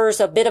offers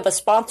a bit of a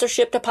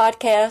sponsorship to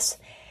podcasts.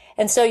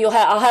 And so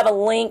I'll have a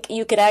link.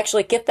 You could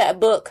actually get that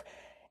book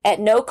at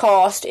no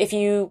cost if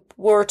you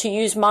were to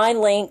use my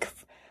link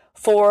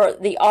for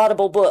the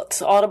Audible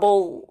books.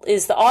 Audible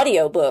is the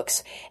audio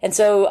books. And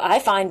so I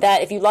find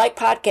that if you like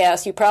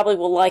podcasts, you probably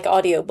will like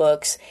audio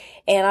books.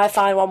 And I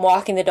find when I'm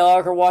walking the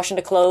dog or washing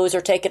the clothes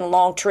or taking a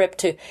long trip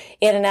to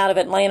in and out of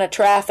Atlanta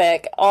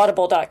traffic,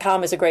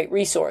 audible.com is a great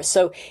resource.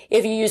 So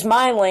if you use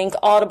my link,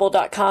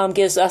 audible.com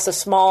gives us a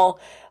small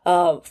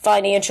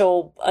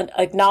financial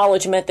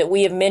acknowledgement that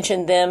we have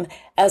mentioned them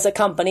as a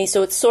company.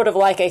 So it's sort of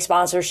like a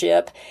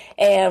sponsorship.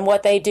 And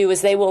what they do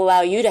is they will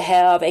allow you to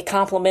have a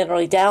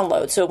complimentary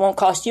download. So it won't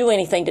cost you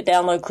anything to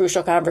download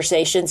Crucial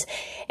Conversations.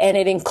 And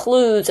it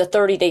includes a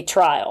 30-day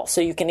trial. So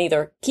you can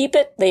either keep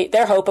it.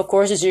 Their hope, of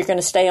course, is you're going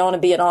to stay on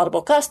and be an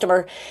Audible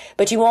customer,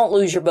 but you won't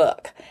lose your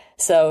book.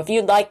 So if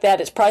you'd like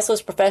that, it's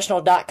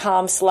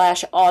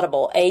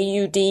pricelessprofessional.com/audible,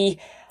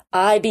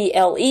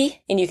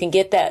 AUDIBLE, and you can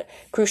get that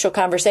Crucial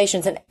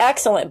Conversations, an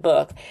excellent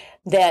book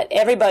that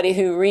everybody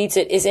who reads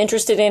it is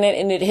interested in it,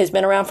 and it has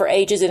been around for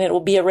ages, and it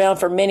will be around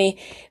for many,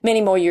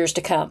 many more years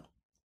to come.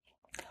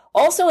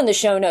 Also in the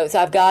show notes,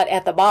 I've got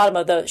at the bottom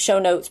of the show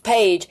notes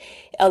page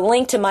a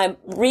link to my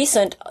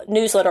recent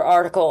newsletter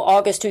article,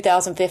 August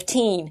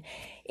 2015.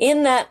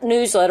 In that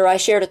newsletter, I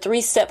shared a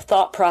 3-step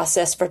thought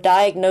process for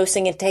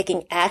diagnosing and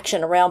taking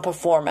action around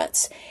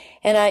performance.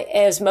 And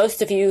as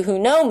most of you who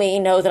know me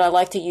know that I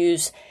like to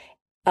use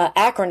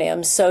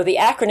acronyms. So the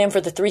acronym for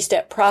the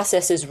 3-step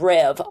process is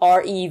REV,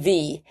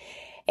 R-E-V.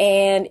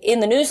 And in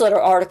the newsletter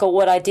article,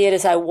 what I did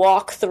is I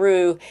walked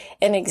through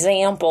an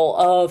example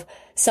of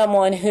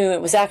someone who,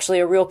 it was actually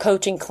a real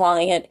coaching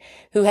client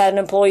who had an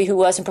employee who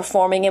wasn't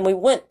performing, and we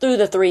went through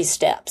the 3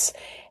 steps.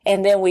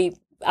 And then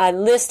I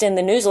list in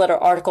the newsletter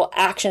article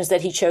actions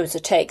that he chose to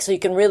take. So you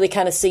can really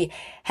kind of see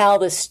how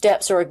the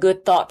steps are a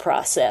good thought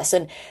process.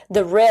 And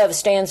the REV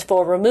stands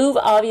for remove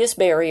obvious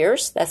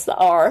barriers. That's the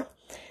R.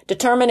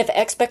 Determine if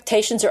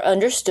expectations are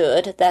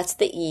understood. That's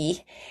the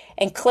E.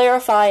 And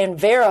clarify and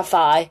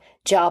verify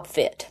job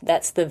fit.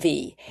 That's the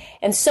V.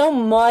 And so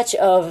much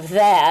of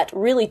that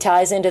really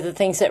ties into the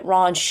things that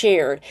Ron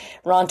shared.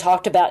 Ron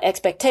talked about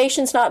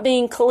expectations not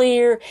being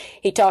clear.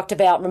 He talked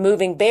about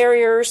removing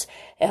barriers,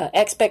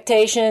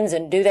 expectations,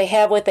 and do they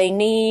have what they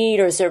need,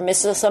 or is there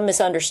some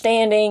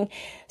misunderstanding?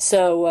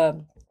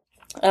 So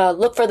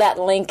look for that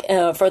link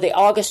for the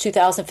August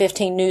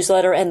 2015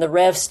 newsletter and the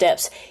REV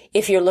steps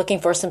if you're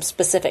looking for some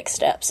specific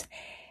steps.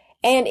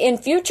 And in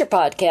future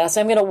podcasts,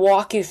 I'm going to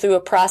walk you through a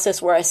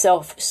process where I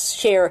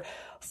share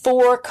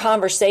 4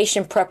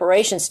 conversation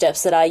preparation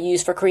steps that I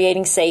use for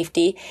creating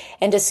safety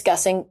and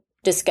discussing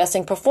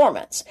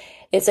performance.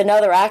 It's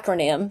another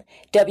acronym,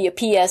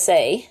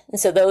 WPSA. And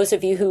so those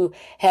of you who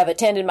have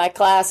attended my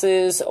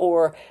classes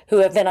or who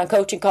have been on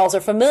coaching calls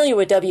are familiar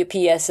with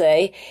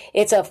WPSA.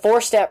 It's a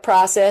 4-step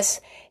process.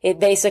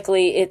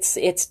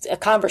 It's a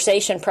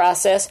conversation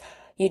process.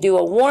 You do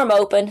a warm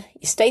open,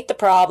 you state the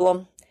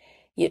problem,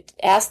 you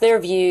ask their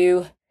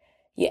view,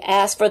 you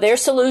ask for their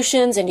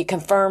solutions, and you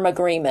confirm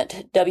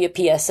agreement,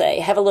 WPSA.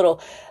 I have a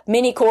little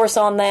mini course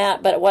on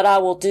that, but what I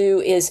will do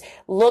is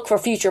look for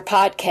future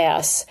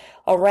podcasts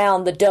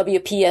around the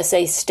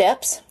WPSA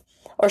steps,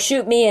 or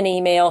shoot me an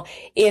email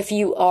if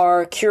you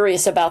are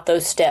curious about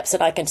those steps,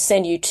 and I can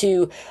send you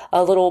to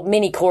a little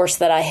mini course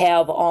that I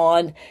have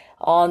on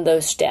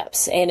those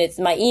steps. And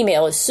my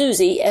email is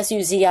Suzie,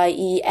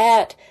 SUZIE,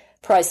 at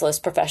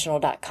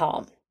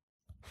pricelessprofessional.com.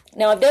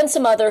 Now, I've done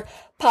some other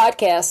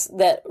podcasts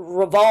that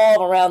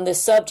revolve around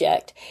this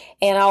subject,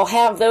 and I'll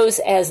have those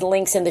as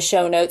links in the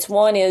show notes.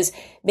 One is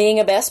Being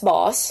a Best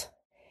Boss,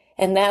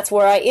 and that's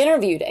where I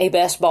interviewed a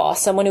best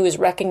boss, someone who is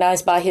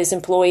recognized by his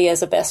employee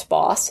as a best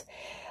boss.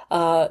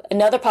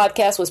 Another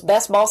podcast was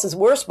Best Bosses,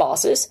 Worst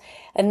Bosses,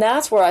 and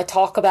that's where I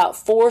talk about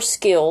 4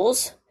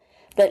 skills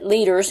that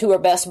leaders who are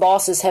best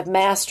bosses have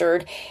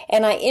mastered,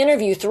 and I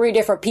interview 3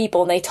 different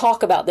people, and they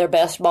talk about their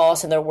best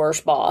boss and their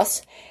worst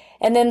boss.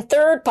 And then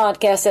third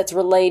podcast that's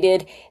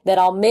related that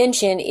I'll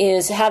mention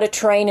is how to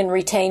train and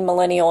retain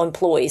millennial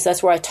employees.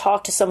 That's where I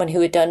talked to someone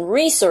who had done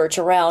research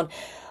around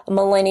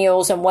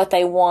millennials and what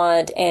they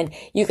want, and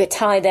you could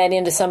tie that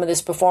into some of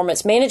this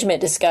performance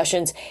management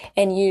discussions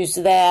and use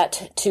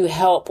that to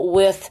help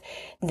with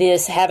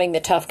this having the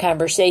tough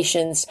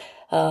conversations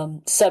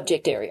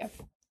subject area.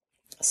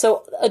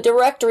 So a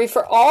directory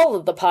for all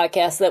of the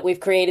podcasts that we've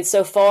created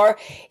so far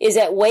is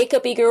at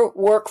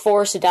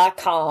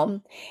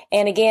wakeupeagerworkforce.com.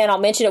 And again, I'll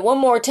mention it one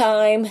more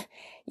time.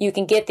 You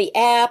can get the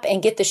app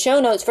and get the show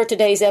notes for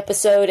today's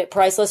episode at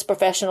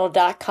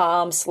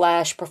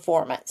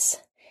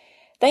pricelessprofessional.com/performance.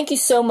 Thank you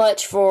so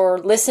much for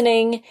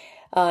listening.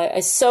 I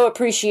so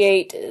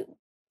appreciate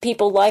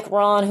people like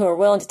Ron who are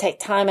willing to take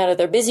time out of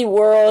their busy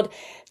world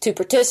to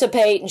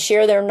participate and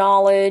share their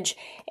knowledge.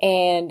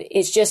 And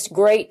it's just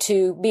great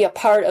to be a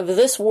part of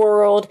this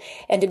world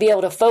and to be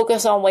able to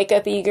focus on Wake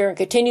Up Eager and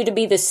continue to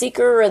be the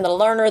seeker and the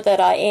learner that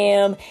I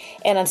am.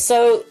 And I'm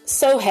so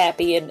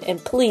happy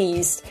and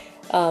pleased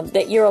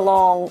that you're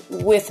along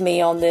with me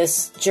on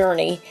this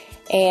journey.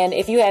 And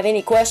if you have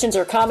any questions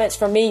or comments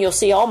for me, you'll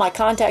see all my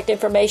contact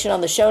information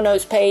on the show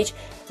notes page.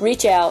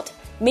 Reach out.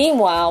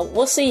 Meanwhile,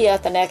 we'll see you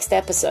at the next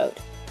episode.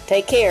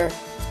 Take care.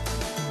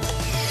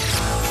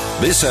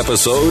 This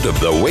episode of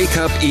the Wake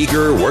Up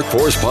Eager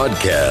Workforce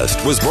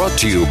Podcast was brought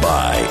to you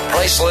by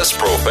Priceless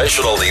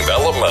Professional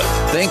Development.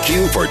 Thank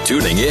you for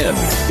tuning in.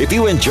 If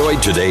you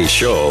enjoyed today's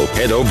show,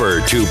 head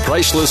over to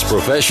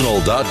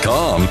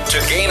pricelessprofessional.com to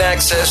gain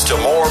access to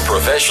more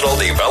professional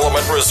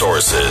development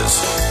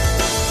resources.